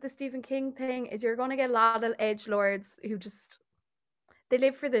comes with the Stephen King thing, is you're gonna get a lot of edgelords who just, they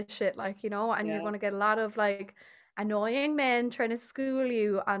live for this shit, like, you know, and you're gonna get a lot of like annoying men trying to school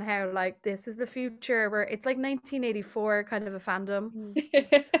you on how like this is the future, where it's like 1984 kind of a fandom.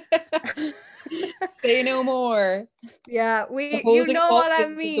 Say no more. Yeah, you know what I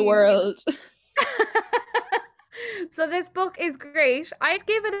mean. The world. So this book is great. I'd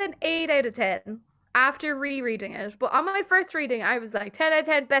give it an 8 out of 10 after rereading it. But on my first reading, I was like 10 out of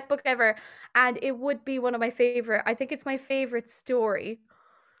 10, best book ever. And it would be one of my favorite. I think it's my favorite story.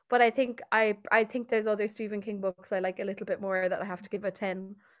 But I think there's other Stephen King books I like a little bit more that I have to give a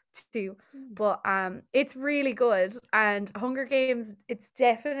 10 to. But it's really good. And Hunger Games, it's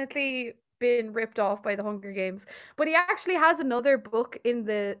definitely been ripped off by the Hunger Games. But he actually has another book in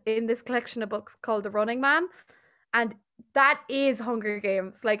this collection of books called The Running Man. And that is Hunger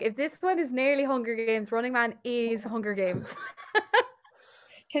Games. Like, if this one is nearly Hunger Games, Running Man is Hunger Games.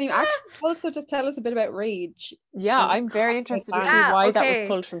 Can you actually also just tell us a bit about Rage? Yeah, I'm very interested to see why that was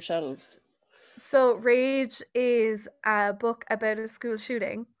pulled from shelves. So Rage is a book about a school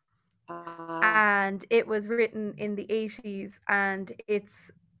shooting. And it was written in the 80s, and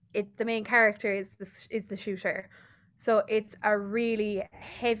the main character is the shooter. So it's a really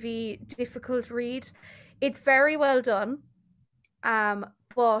heavy, difficult read. It's very well done.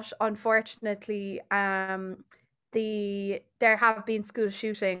 But unfortunately, there have been school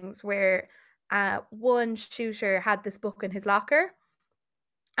shootings where one shooter had this book in his locker,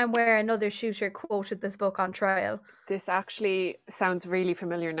 and where another shooter quoted this book on trial. This actually sounds really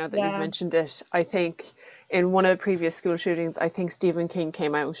familiar now that you've mentioned it. I think in one of the previous school shootings, I think Stephen King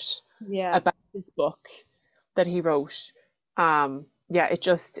came out about this book that he wrote.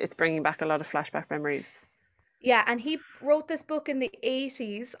 It's bringing back a lot of flashback memories. Yeah, and he wrote this book in the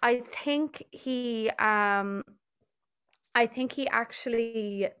 80s. I think he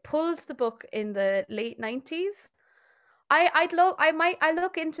actually pulled the book in the late 90s. I'll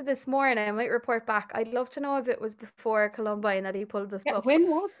look into this more and I might report back. I'd love to know if it was before Columbine that he pulled this book. When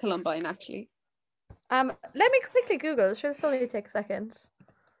was Columbine actually? Let me quickly Google. Should this only take a second?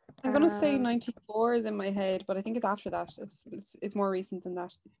 I'm gonna say 94 is in my head, but I think it's after that. It's more recent than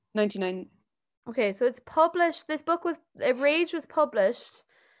that. 99. Okay, so it's published. This book was Rage was published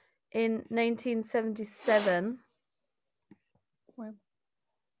in 1977. Wow.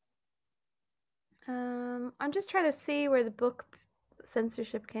 I'm just trying to see where the book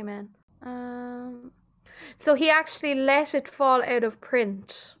censorship came in. So he actually let it fall out of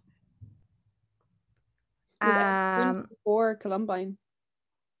print. Was it print before Columbine?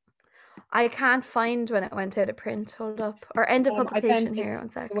 I can't find when it went out of print. Hold up. Or end of publication here.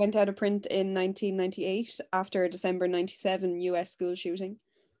 One sec. It went out of print in 1998 after a December 97 US school shooting.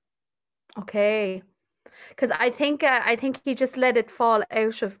 Okay. Because I think he just let it fall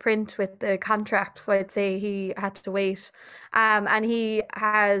out of print with the contract, so I'd say he had to wait. And he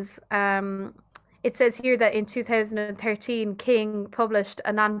has it says here that in 2013 King published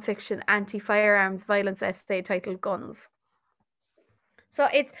a non-fiction anti-firearms violence essay titled Guns. So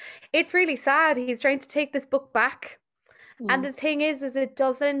it's really sad. He's trying to take this book back. And the thing is it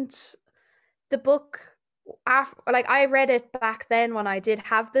doesn't, the book, like, I read it back then when I did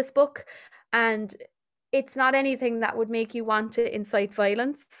have this book, and it's not anything that would make you want to incite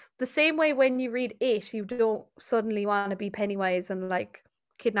violence. The same way when you read it, you don't suddenly want to be Pennywise and like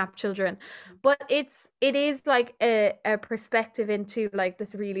kidnap children. But it is like a perspective into like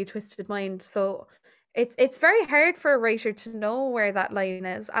this really twisted mind. So it's very hard for a writer to know where that line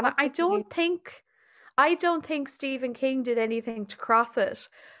is. And I don't think I don't think Stephen King did anything to cross it,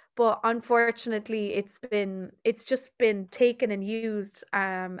 but unfortunately it's just been taken and used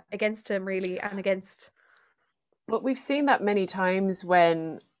against him, really, and against. But we've seen that many times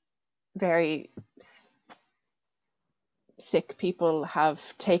when very sick people have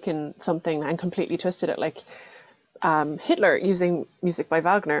taken something and completely twisted it, like Hitler using music by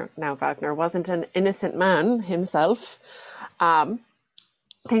Wagner. Now, Wagner wasn't an innocent man himself.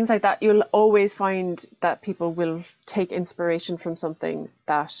 Things like that, you'll always find that people will take inspiration from something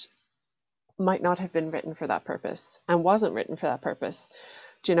that might not have been written for that purpose and wasn't written for that purpose.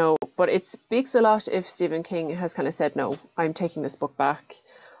 Do you know? But it speaks a lot if Stephen King has kind of said, no, I'm taking this book back.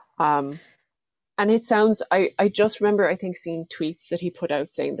 And it sounds, I just remember, I think, seeing tweets that he put out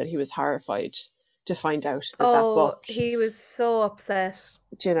saying that he was horrified to find out that that book. He was so upset.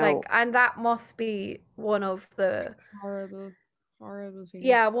 Do you know? Like, and that must be one of the horrible feeling.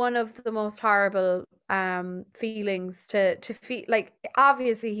 Yeah, one of the most horrible feelings to feel. Like,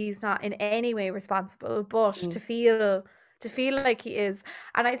 obviously he's not in any way responsible, but to feel like he is.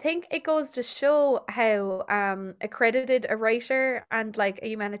 And I think it goes to show how accredited a writer and like a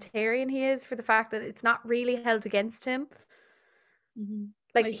humanitarian he is, for the fact that it's not really held against him. Mm-hmm.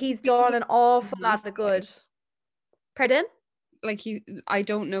 Like he's done an awful lot of good. Pardon? Like I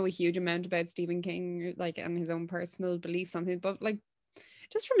don't know a huge amount about Stephen King, like, and his own personal beliefs on him, but like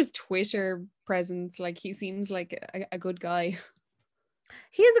just from his Twitter presence, like he seems like a good guy.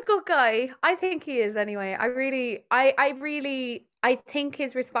 He is a good guy. I think he is anyway. I think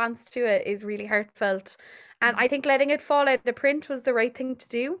his response to it is really heartfelt. And I think letting it fall out of print was the right thing to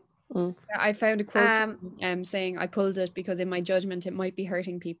do. I found a quote saying, I pulled it because in my judgment it might be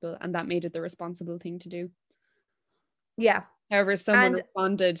hurting people, and that made it the responsible thing to do. Yeah. However, someone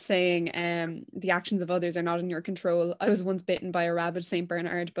responded saying, the actions of others are not in your control. I was once bitten by a rabid St.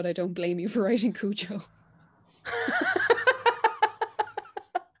 Bernard, but I don't blame you for writing Cujo.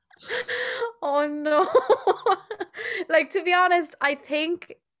 Oh no. Like, to be honest, I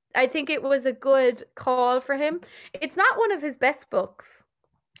think it was a good call for him. It's not one of his best books.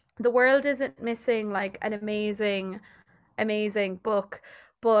 The World Isn't Missing like an amazing book,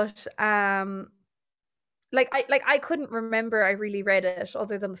 but I couldn't remember I really read it,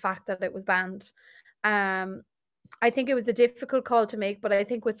 other than the fact that it was banned. I think it was a difficult call to make, but I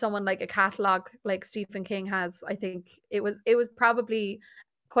think with someone like a catalog like Stephen King has, I think it was probably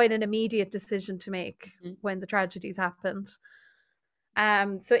quite an immediate decision to make when the tragedies happened.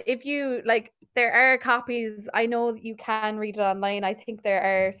 So if you like, there are copies. I know you can read it online. I think there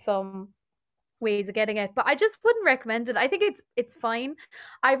are some ways of getting it, but I just wouldn't recommend it. I think it's fine.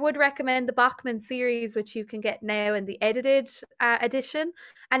 I would recommend the Bachman series, which you can get now in the edited edition,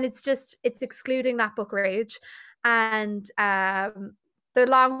 and it's excluding that book rage. And The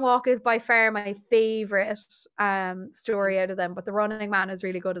Long Walk is by far my favorite story out of them, but The Running Man is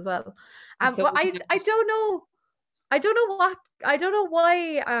really good as well. But I don't know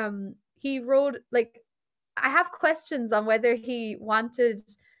why he wrote, like, I have questions on whether he wanted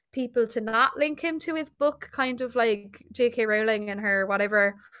people to not link him to his book, kind of like J.K. Rowling and her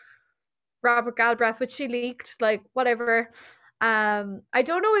whatever Robert Galbraith, which she leaked, like, whatever. I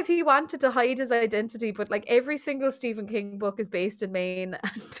don't know if he wanted to hide his identity, but like every single Stephen King book is based in Maine.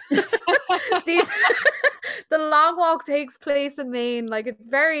 And The Long Walk takes place in Maine. Like, it's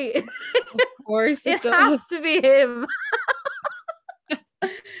very, of course it has to be him.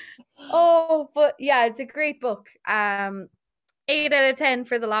 Oh, but yeah, it's a great book. 8 out of 10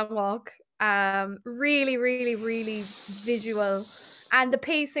 for The Long Walk. Really, really, really visual, and the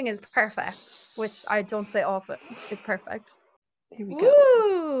pacing is perfect, which I don't say often. It's perfect. Here we go.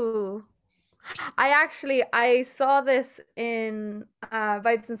 Woo! I saw this in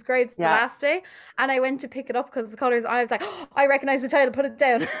Vibes and Scribes the last day, and I went to pick it up because the colors. I was like, oh, I recognize the title. Put it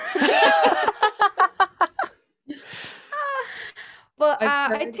down. But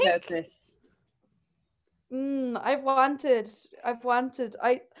I think about this. I've wanted.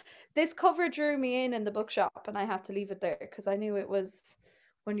 This cover drew me in the bookshop, and I had to leave it there because I knew it was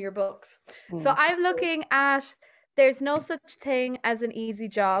one of your books. So I'm looking at There's No Such Thing as an Easy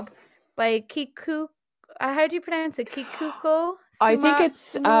Job by Kikuko. How do you pronounce it? Kikuko Tsumura? I think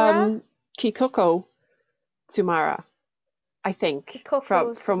it's Kikuko Tsumura. I think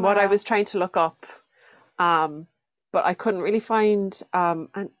from what I was trying to look up, but I couldn't really find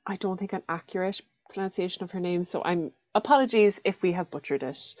and I don't think an accurate pronunciation of her name. So apologies if we have butchered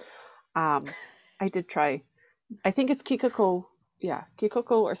it. I did try. I think it's Kikuko,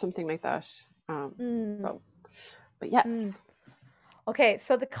 Kikuko or something like that. But yes. Okay,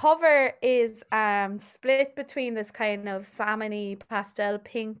 so the cover is split between this kind of salmon-y pastel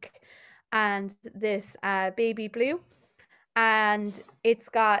pink and this baby blue, and it's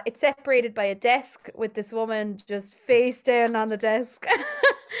separated by a desk with this woman just face down on the desk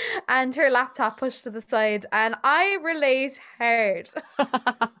and her laptop pushed to the side, and I relate hard.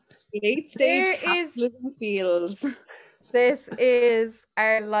 Late stage capitalism feels. This is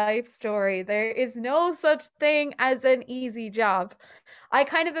our life story. There is no such thing as an easy job. I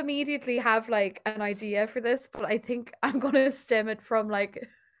kind of immediately have like an idea for this, but I think I'm gonna stem it from like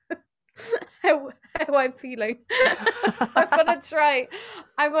how I'm feeling. So I'm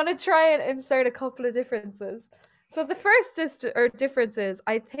gonna try and insert a couple of differences. So the first difference is,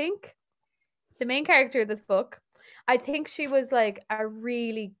 I think the main character of this book, I think she was like a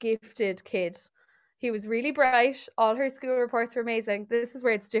really gifted kid. He was really bright. All her school reports were amazing. This is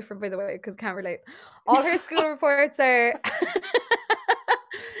where it's different, by the way, because can't relate. All her school reports are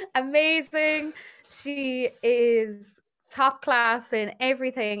amazing. She is top class in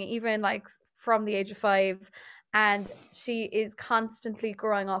everything, even like from the age of 5. And she is constantly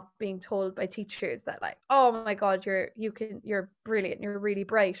growing up being told by teachers that, like, oh my God, you're brilliant, you're really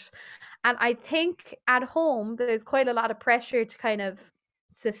bright. And I think at home there's quite a lot of pressure to kind of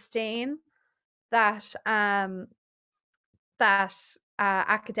sustain that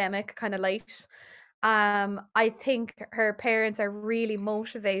academic kind of light. I think her parents are really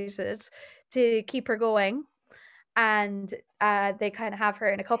motivated to keep her going, and they kind of have her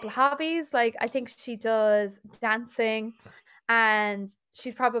in a couple of hobbies. Like, I think she does dancing, and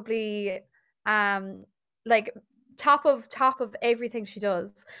she's probably like top of everything she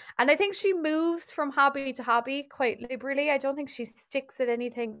does. And I think she moves from hobby to hobby quite liberally. I don't think she sticks at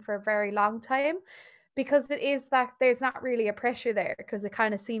anything for a very long time, because it is that there's not really a pressure there, because it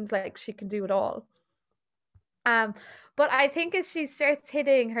kind of seems like she can do it all. But I think as she starts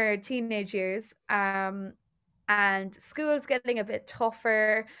hitting her teenage years, and school's getting a bit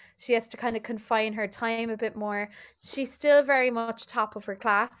tougher, she has to kind of confine her time a bit more. She's still very much top of her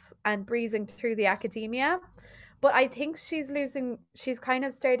class and breezing through the academia, but I think she's kind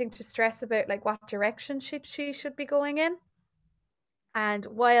of starting to stress about like what direction she should be going in. And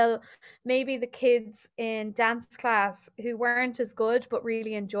while maybe the kids in dance class who weren't as good but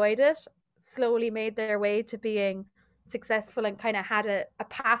really enjoyed it slowly made their way to being successful and kind of had a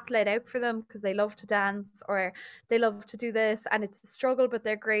path laid out for them because they love to dance or they love to do this, and it's a struggle but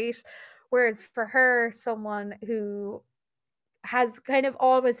they're great. Whereas for her, someone who has kind of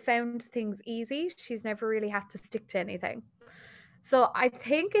always found things easy, she's never really had to stick to anything. So I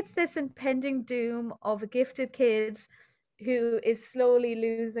think it's this impending doom of a gifted kid who is slowly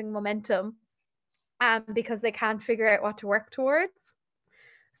losing momentum because they can't figure out what to work towards.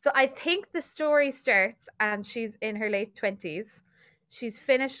 So I think the story starts and she's in her late 20s. She's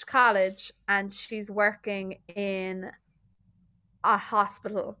finished college and she's working in a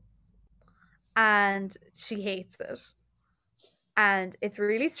hospital and she hates it. And it's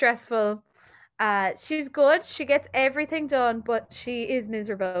really stressful. She's good. She gets everything done, but she is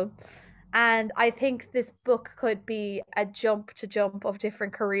miserable. And I think this book could be a jump of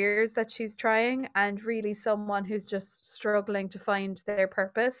different careers that she's trying, and really someone who's just struggling to find their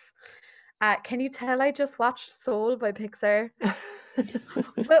purpose. Can you tell I just watched Soul by Pixar?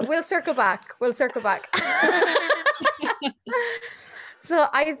 We'll circle back. So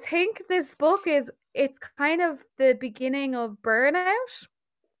I think this book it's kind of the beginning of burnout.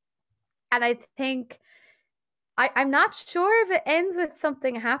 And I think I'm not sure if it ends with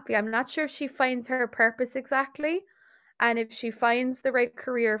something happy. I'm not sure if she finds her purpose exactly and if she finds the right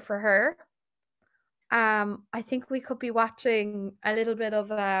career for her. I think we could be watching a little bit of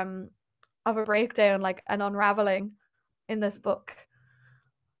a breakdown, like an unraveling in this book.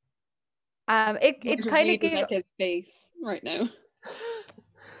 It's kind of like his face right now.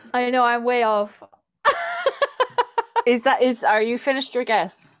 I know I'm way off. Are you finished your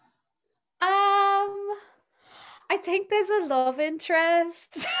guess? I think there's a love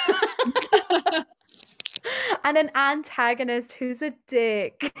interest and an antagonist who's a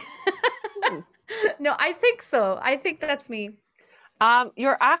dick. No, I think so. I think that's me.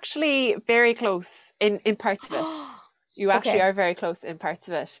 You're actually very close in parts of it. You actually are very close in parts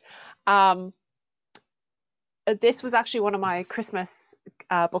of it. This was actually one of my Christmas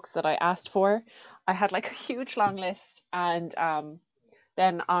books that I asked for. I had like a huge long list, and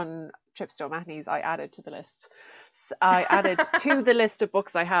then on trips to O'Mahony's, I added to the list. I added to the list of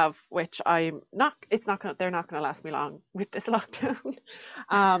books I have, which they're not gonna last me long with this lockdown.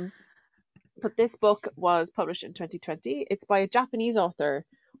 But this book was published in 2020. It's by a Japanese author,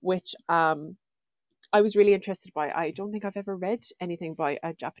 which I was really interested by. I don't think I've ever read anything by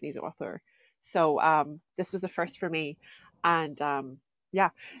a Japanese author. So this was a first for me. And Yeah.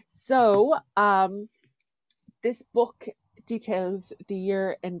 So this book details the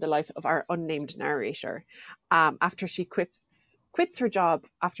year in the life of our unnamed narrator after she quits her job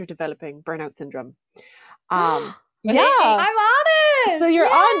after developing burnout syndrome. Yeah. I'm on it. So you're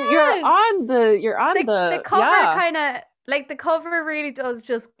on the cover kind of like the cover really does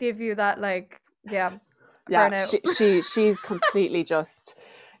just give you that like burnout. She's completely just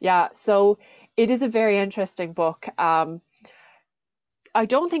so it is a very interesting book. I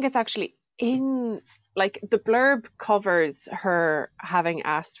don't think it's actually in, like, the blurb covers her having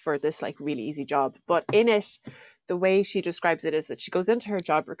asked for this like really easy job, but in it the way she describes it is that she goes into her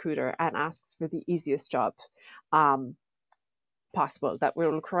job recruiter and asks for the easiest job possible that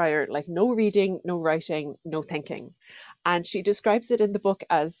will require like no reading, no writing, no thinking. And she describes it in the book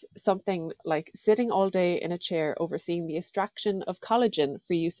as something like sitting all day in a chair overseeing the extraction of collagen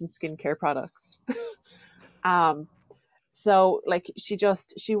for use in skincare products. So like she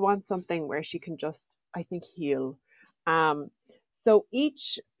wants something where she can just, I think, heal. So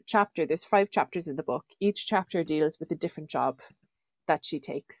each chapter, there's 5 chapters in the book. Each chapter deals with a different job that she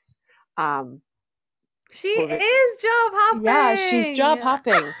takes. She is job hopping. Yeah, she's job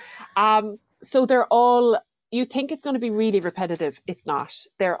hopping. So they're all, you think it's going to be really repetitive. It's not.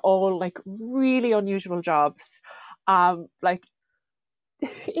 They're all like really unusual jobs. Like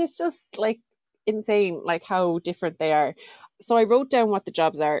it's just like insane, like how different they are. So I wrote down what the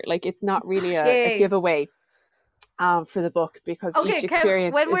jobs are. Like it's not really a giveaway for the book because each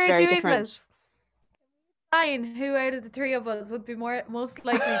experience is very different. This, who out of the 3 of us would be most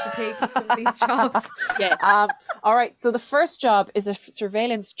likely to take these jobs? Yeah. All right. So the first job is a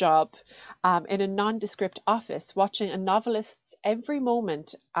surveillance job in a nondescript office, watching a novelist's every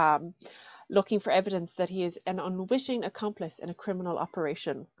moment, looking for evidence that he is an unwitting accomplice in a criminal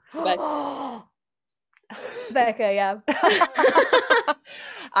operation. Becca, yeah.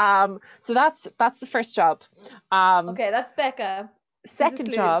 So that's the first job. Okay, that's Becca.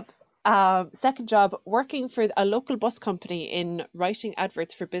 Second job, working for a local bus company in writing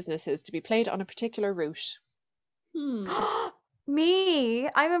adverts for businesses to be played on a particular route. Me,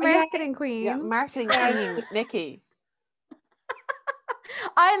 I'm a marketing queen. Yeah, marketing queen, Nikki.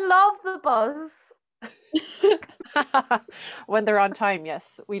 I love the bus. When they're on time, yes,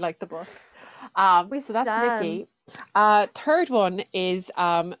 we like the bus. So that's Nikki. Third one is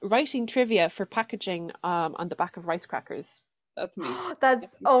writing trivia for packaging on the back of rice crackers. That's me. That's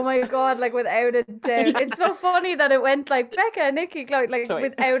oh my god, like without a doubt. It's so funny that it went like Becca, Nikki, Chloe,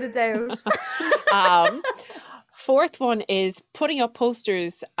 without a doubt. Fourth one is putting up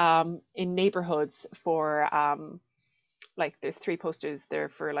posters in neighborhoods for like there's 3 posters there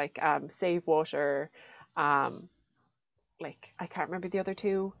for like save water, like I can't remember the other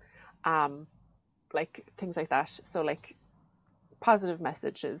 2, like things like that. So like positive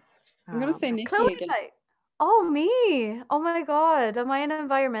messages. I'm gonna say Nikki Chloe, again. Oh, me. Oh my god. Am I an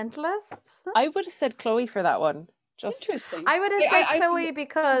environmentalist? I would have said Chloe for that one. Just interesting. I would have said Chloe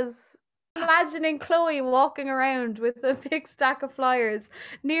because imagining Chloe walking around with a big stack of flyers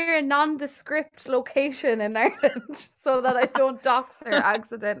near a nondescript location in Ireland so that I don't dox her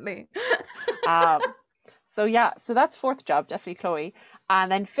accidentally. So that's 4th job, definitely Chloe.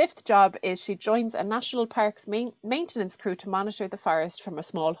 And then 5th job is she joins a national parks maintenance crew to monitor the forest from a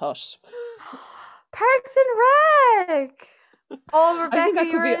small hut. Parks and Rec. Oh, Rebecca, I think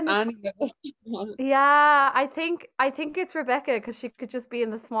that could be Annie. Yeah, I think it's Rebecca because she could just be in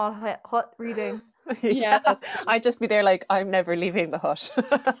the small hut reading. Yeah, I'd just be there like, I'm never leaving the hut.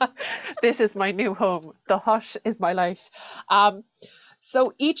 This is my new home. The hut is my life.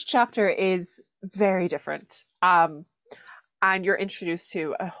 So each chapter is very different. And you're introduced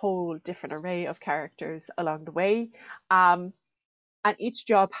to a whole different array of characters along the way. And each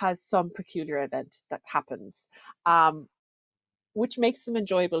job has some peculiar event that happens, which makes them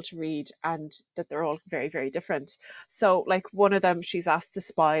enjoyable to read, and that they're all very, very different. So like one of them, she's asked to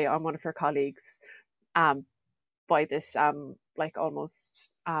spy on one of her colleagues by this like almost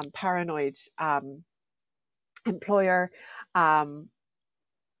paranoid employer. And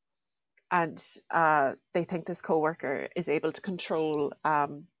they think this co-worker is able to control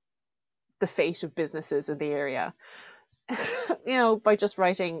the fate of businesses in the area. You know, by just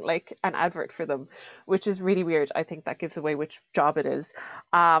writing like an advert for them, which is really weird. I think that gives away which job it is.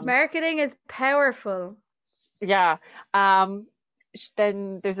 Marketing is powerful. Yeah.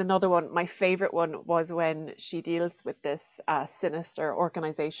 Then there's another one. My favorite one was when she deals with this sinister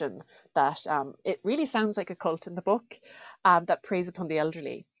organization that it really sounds like a cult in the book that preys upon the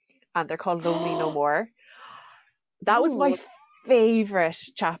elderly, and they're called Lonely No More. That was my favorite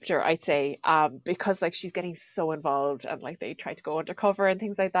chapter, I'd say, because like she's getting so involved and like they try to go undercover and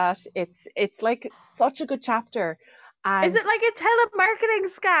things like that. It's like such a good chapter. Is And it like a telemarketing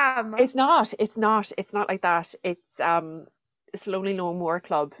scam? it's not like that. It's Lonely No More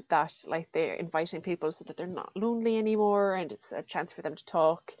Club, that like they're inviting people so that they're not lonely anymore, and it's a chance for them to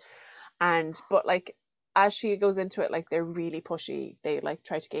talk. And but like as she goes into it, like they're really pushy. They like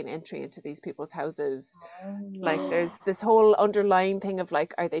try to gain entry into these people's houses. Like there's this whole underlying thing of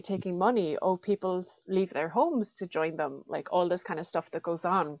like, are they taking money? Oh, people leave their homes to join them. Like all this kind of stuff that goes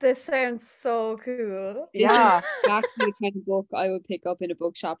on. This sounds so cool. This is Yeah, exactly the kind of book I would pick up in a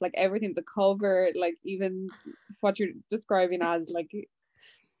bookshop. Like everything, the cover, like even what you're describing as like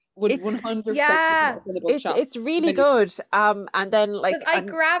would it's 100% pick it Yeah, up in the it's bookshop. it's really good. And then like because I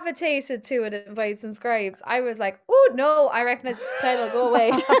gravitated to it in Vibes and Scribes. I was like, oh no, I reckon it's title, go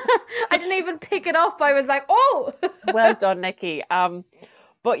away. I didn't even pick it up. I was like, oh. well done, Nikki.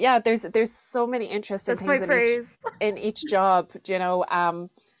 But yeah, there's so many interesting That's my things in each praise. job, you know.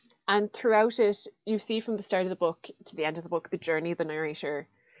 And throughout it, you see from the start of the book to the end of the book the journey the narrator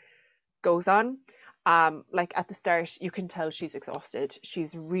goes on. Like at the start, you can tell she's exhausted.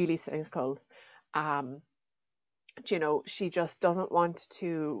 She's really cynical. Um, you know, she just doesn't want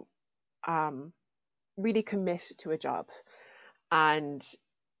to um really commit to a job, and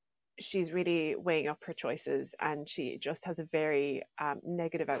she's really weighing up her choices, and she just has a very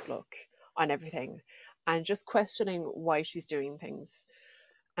negative outlook on everything, and just questioning why she's doing things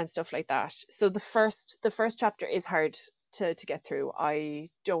and stuff like that. So the first chapter is hard to get through. I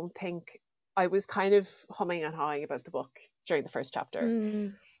don't think I was kind of humming and hawing about the book during the first chapter.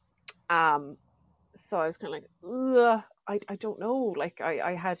 Mm. Um, so I was kind of like, ugh, I don't know. Like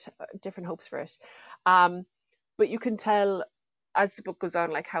I had different hopes for it. Um, but you can tell as the book goes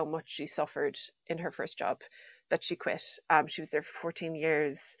on, like how much she suffered in her first job that she quit. She was there for 14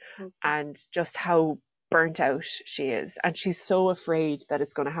 years, Okay. and just how burnt out she is. And she's so afraid that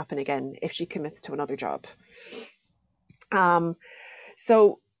it's going to happen again if she commits to another job. Um,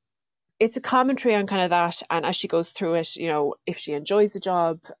 so it's a commentary on kind of that. And as she goes through it, you know, if she enjoys the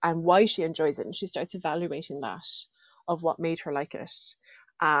job and why she enjoys it, and she starts evaluating that of what made her like it.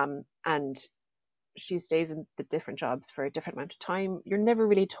 And she stays in the different jobs for a different amount of time. You're never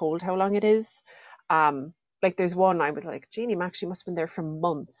really told how long it is. Like there's one I was like, Jeannie Mac, she must have been there for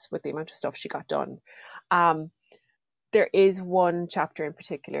months with the amount of stuff she got done. Um, there is one chapter in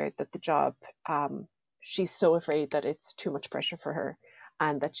particular that the job, she's so afraid that it's too much pressure for her,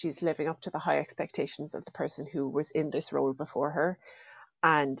 and that she's living up to the high expectations of the person who was in this role before her.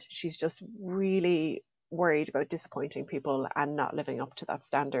 And she's just really worried about disappointing people and not living up to that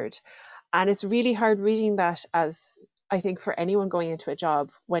standard. And it's really hard reading that, as I think for anyone going into a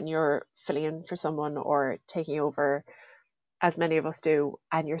job when you're filling in for someone or taking over, as many of us do,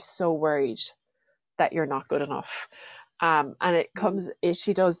 and you're so worried that you're not good enough. And it comes,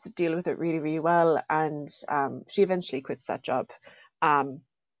 she does deal with it really, really well. And she eventually quits that job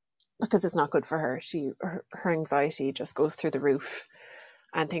because it's not good for her. Her anxiety just goes through the roof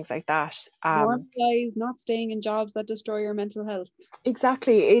and things like that. Normalize not staying in jobs that destroy your mental health.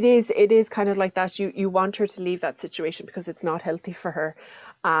 Exactly. It is kind of like that. You want her to leave that situation because it's not healthy for her.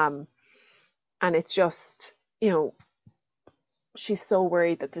 And it's just, you know, she's so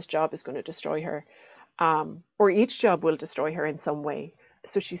worried that this job is going to destroy her. Or each job will destroy her in some way.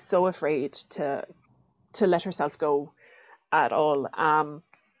 So she's so afraid to let herself go at all.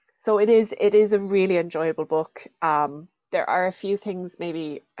 So it is a really enjoyable book. There are a few things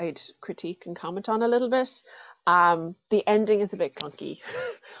maybe I'd critique and comment on a little bit. The ending is a bit clunky.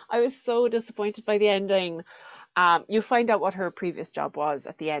 I was so disappointed by the ending. You find out what her previous job was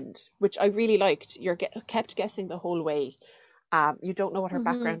at the end, which I really liked. You're kept guessing the whole way. You don't know what her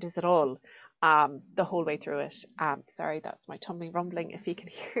background is at all. The whole way through it. Sorry, that's my tummy rumbling if you can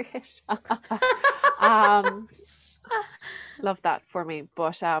hear it. um, love that for me.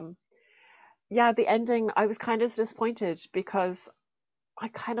 But yeah, the ending, I was kind of disappointed because I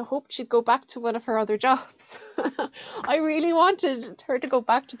kind of hoped she'd go back to one of her other jobs. I really wanted her to go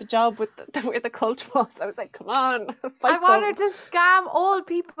back to the job with where the cult was. I was like, come on, I fight want them. her to scam old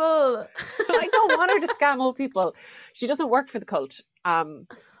people. I don't want her to scam old people. She doesn't work for the cult.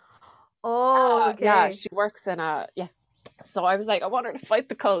 Oh, Yeah, okay. she works in a yeah. So I was like, I want her to fight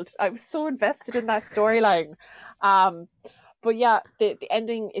the cult. I was so invested in that storyline. Um, but yeah, the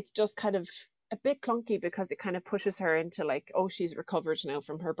ending, it's just kind of a bit clunky because it kind of pushes her into like, oh, she's recovered now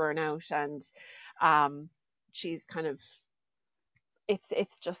from her burnout, and she's kind of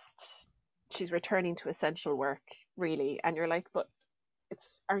it's just she's returning to essential work really, and you're like, but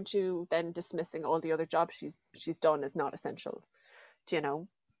aren't you then dismissing all the other jobs she's done as not essential? Do you know?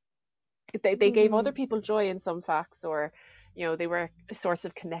 They gave other people joy in some facts, or they were a source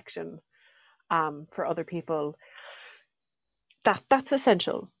of connection for other people. That's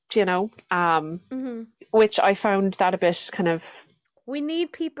essential, which I found that a bit kind of. We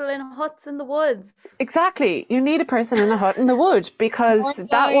need people in huts in the woods. Exactly. You need a person in a hut in the wood, because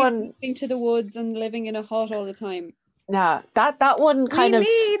that one moving to the woods and living in a hut all the time. Yeah, that one kind of.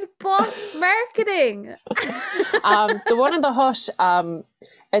 We need bus marketing. The one in the hut,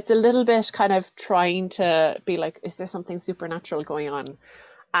 it's a little bit kind of trying to be like, is there something supernatural going on?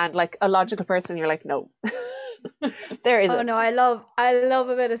 And like a logical person, you're like, no, there isn't. Oh no, I love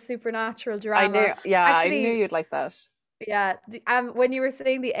a bit of supernatural drama. I knew you'd like that. Yeah, when you were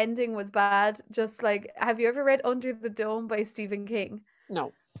saying the ending was bad, just like, have you ever read Under the Dome by Stephen King?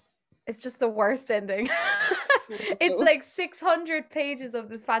 No. It's just the worst ending. It's like 600 pages of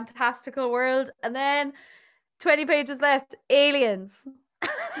this fantastical world, and then 20 pages left, aliens.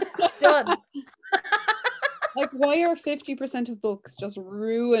 Done. Like, why are 50% of books just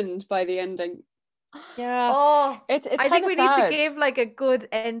ruined by the ending? Yeah. Oh, it's I think we sad. need to give like a good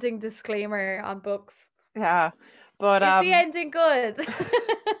ending disclaimer on books. Yeah, but is the ending good?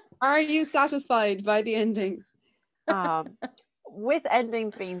 Are you satisfied by the ending? With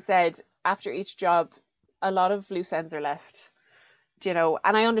endings being said, after each job, a lot of loose ends are left.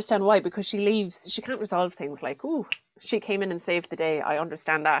 And I understand why, because she leaves, she can't resolve things like, ooh, she came in and saved the day. I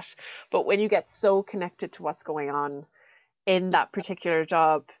understand that. But when you get so connected to what's going on in that particular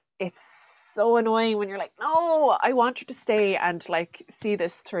job, it's so annoying when you're like, no, I want her to stay and like see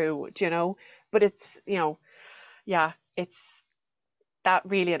this through, But it's, that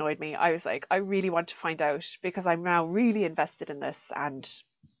really annoyed me. I was like, I really want to find out, because I'm now really invested in this. And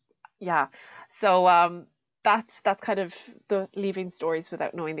yeah, so that's kind of the leaving stories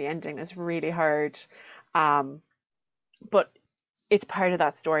without knowing the ending is really hard. But it's part of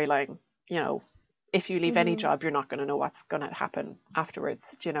that storyline. If you leave any job, you're not going to know what's going to happen afterwards.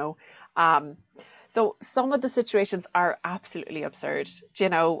 So some of the situations are absolutely absurd.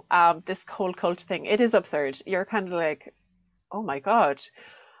 This whole cult thing, it is absurd. You're kind of like, oh my God.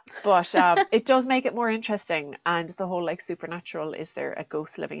 But it does make it more interesting. And the whole like supernatural, is there a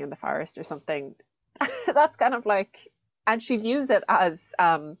ghost living in the forest or something? That's kind of like, and she'd use it as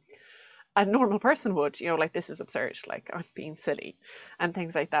a normal person would, like, this is absurd, like, I'm being silly and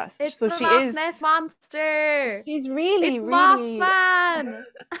things like that. It's so the she Loch is Ness monster. She's really, it's really Mothman.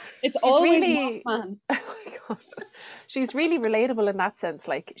 It's always really, Mothman. Oh my God. She's really relatable in that sense.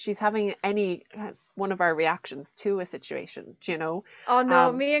 Like, she's having any one of our reactions to a situation, Oh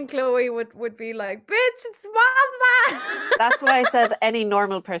no, me and Chloe would be like, bitch, it's Mothman. That's why I said any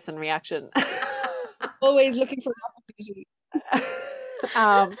normal person reaction. Always looking for an opportunity.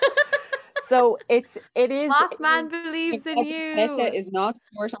 So it is. Mothman believes in you. Becca is not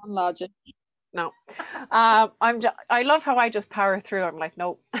short on logic. No, I love how I just power through. I'm like,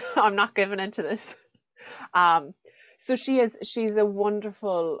 nope, I'm not giving into this. So she's a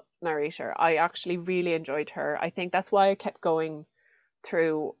wonderful narrator. I actually really enjoyed her. I think that's why I kept going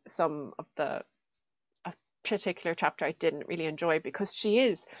through some of a particular chapter I didn't really enjoy, because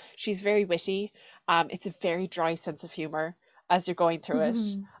she's very witty. It's a very dry sense of humor as you're going through it.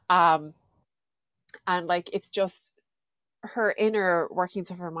 And like, it's just, her inner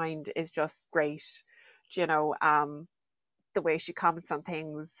workings of her mind is just great. The way she comments on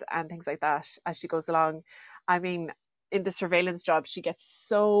things and things like that as she goes along. I mean, in the surveillance job, she gets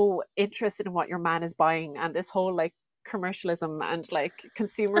so interested in what your man is buying, and this whole like commercialism and like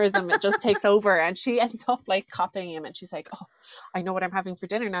consumerism, it just takes over, and she ends up like copying him, and she's like, oh, I know what I'm having for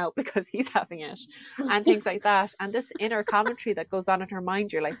dinner now because he's having it, and things like that. And this inner commentary that goes on in her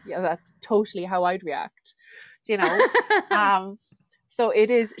mind, you're like, yeah, that's totally how I'd react. So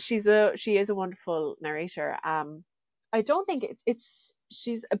she is a wonderful narrator. I don't think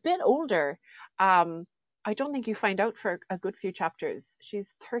she's a bit older. I don't think you find out for a good few chapters.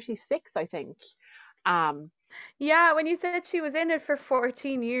 She's 36, I think. Yeah, when you said she was in it for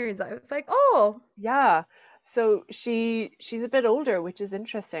 14 years, I was like, oh. Yeah. So she's a bit older, which is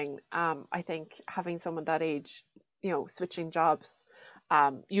interesting. I think having someone that age, switching jobs,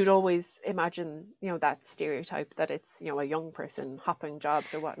 you'd always imagine, that stereotype that it's, a young person hopping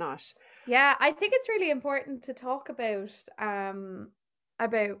jobs or whatnot. Yeah, I think it's really important to talk about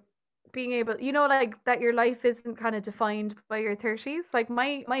being able, like, that your life isn't kind of defined by your 30s. Like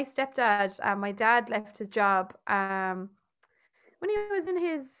my stepdad, my dad left his job when he was in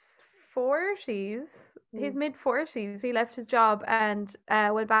his 40s, his mid 40s. He left his job and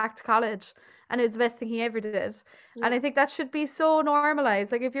went back to college and it was the best thing he ever did. And I think that should be so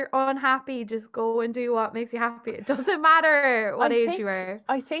normalized. Like if you're unhappy, just go and do what makes you happy. It doesn't matter what age you are.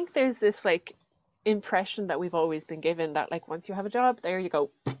 I think there's this like impression that we've always been given that like once you have a job, there you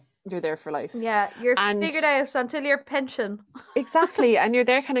go, you're there for life. Yeah, you're figured out until your pension. Exactly. And you're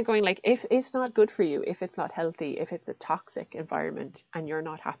there kind of going like, if it's not good for you, if it's not healthy, if it's a toxic environment and you're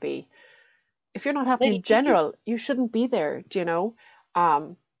not happy, if you're not happy in general, you shouldn't be there, do you know?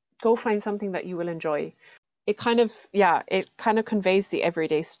 Go find something that you will enjoy. It kind of conveys the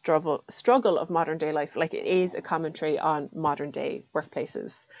everyday struggle of modern day life. Like it is a commentary on modern day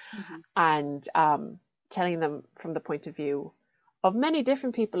workplaces, and telling them from the point of view of many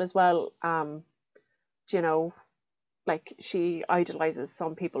different people as well. You know, like she idolizes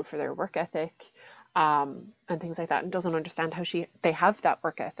some people for their work ethic, and things like that, and doesn't understand how they have that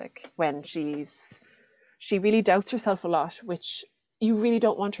work ethic when she really doubts herself a lot, which you really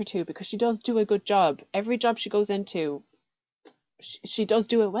don't want her to, because she does do a good job. Every job she goes into, she does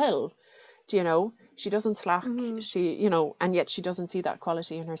do it well. Do you know? She doesn't slack. She, you know, and yet she doesn't see that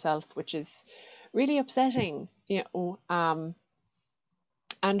quality in herself, which is really upsetting. You know,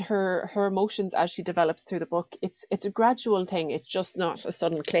 and her emotions as she develops through the book, it's a gradual thing. It's just not a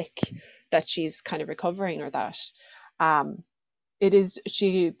sudden click that she's kind of recovering or that. It is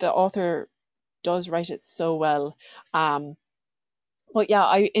the author does write it so well. But yeah,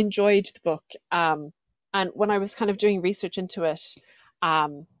 I enjoyed the book. And when I was kind of doing research into it,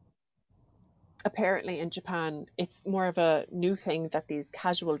 apparently in Japan, it's more of a new thing that these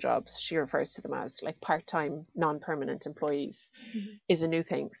casual jobs, she refers to them as, like part-time, non-permanent employees, is a new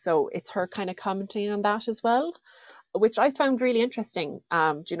thing. So it's her kind of commenting on that as well, which I found really interesting.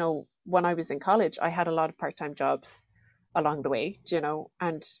 Do you know, when I was in college, I had a lot of part-time jobs along the way, do you know,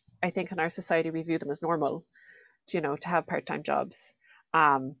 and I think in our society we view them as normal, do you know, to have part-time jobs.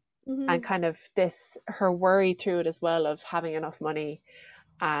 And kind of her worry through it as well, of having enough money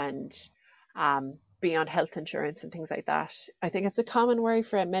and being on health insurance and things like that. I think it's a common worry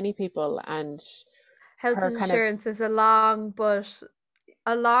for many people, and health insurance is a long but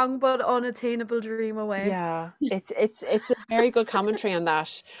unattainable dream away. Yeah, it's a very good commentary on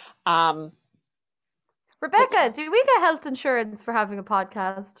that. Rebecca, do we get health insurance for having a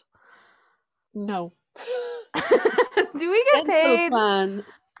podcast? No. Do we get paid?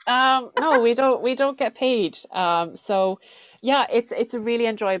 No, we don't get paid. So yeah, it's a really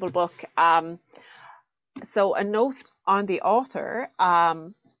enjoyable book. So a note on the author,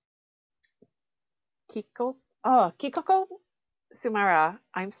 Kikuko Tsumura.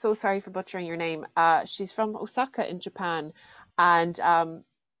 I'm so sorry for butchering your name. She's from Osaka in Japan, and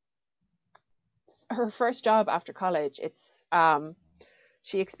her first job after college,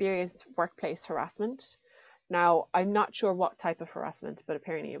 she experienced workplace harassment. Now, I'm not sure what type of harassment, but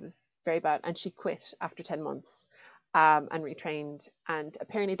apparently it was very bad. And she quit after 10 months and retrained. And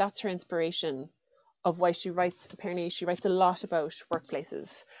apparently that's her inspiration of why she writes. Apparently she writes a lot about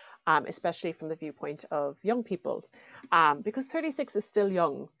workplaces, especially from the viewpoint of young people, because 36 is still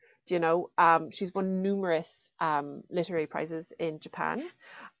young. Do you know? She's won numerous literary prizes in Japan.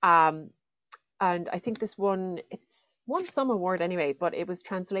 And I think it's won some award anyway, but it was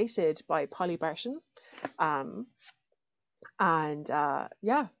translated by Polly Barton. Yeah,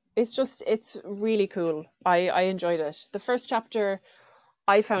 it's really cool. I enjoyed it. The first chapter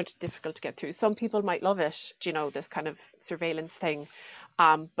I found it difficult to get through. Some people might love it, you know, this kind of surveillance thing,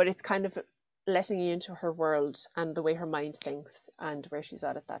 but it's kind of letting you into her world and the way her mind thinks and where she's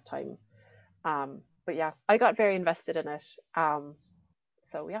at that time. But yeah, I got very invested in it.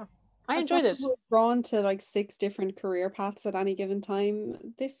 So yeah, I enjoyed it. Drawn to like 6 different career paths at any given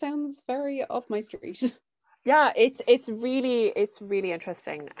time. This sounds very up my street. Yeah, it's really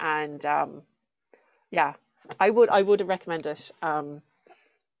interesting, and yeah, I would recommend it.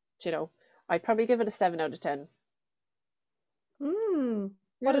 You know, I'd probably give it a 7 out of 10.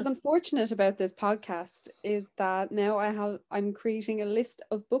 What is unfortunate about this podcast is that now I'm creating a list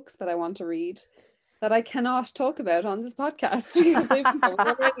of books that I want to read that I cannot talk about on this podcast because they've been covered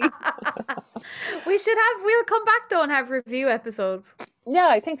already. We'll come back though and have review episodes. Yeah,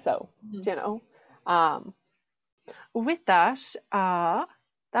 I think so. You know, with that, that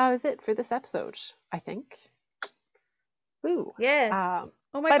is it for this episode, I think. Ooh. Yes.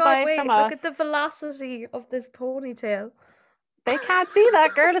 Oh my God, wait, look at the velocity of this ponytail. They can't see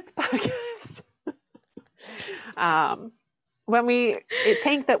that, girl. It's a podcast. When we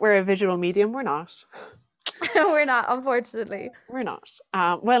think that we're a visual medium, we're not. We're not, unfortunately. We're not.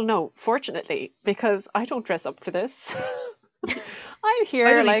 Well, no, fortunately, because I don't dress up for this. I'm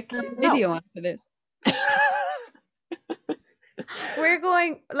here like video on for this. We're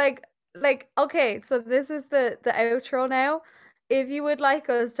going like like, okay, so this is the outro now. If you would like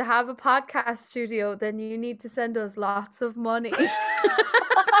us to have a podcast studio, then you need to send us lots of money.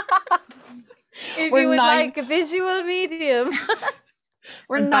 If We're you would 9 like a visual medium.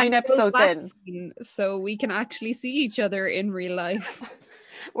 we're And 9 thank episodes God in. vaccine, so we can actually see each other in real life.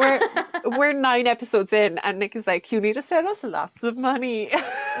 We're 9 episodes in, and Nick is like, you need to send us lots of money.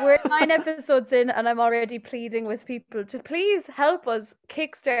 We're 9 episodes in, and I'm already pleading with people to please help us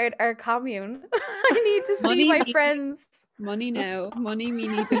kickstart our commune. I need to see Money my me. friends. Money now. Money me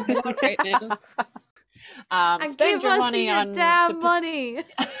needing a lot right now. And Spend give your us money your on damn money.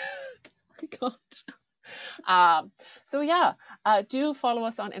 God. So yeah, do follow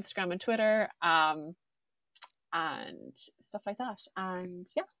us on Instagram and Twitter, and stuff like that. And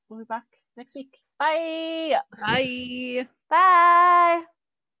yeah, we'll be back next week. Bye. Bye. Bye.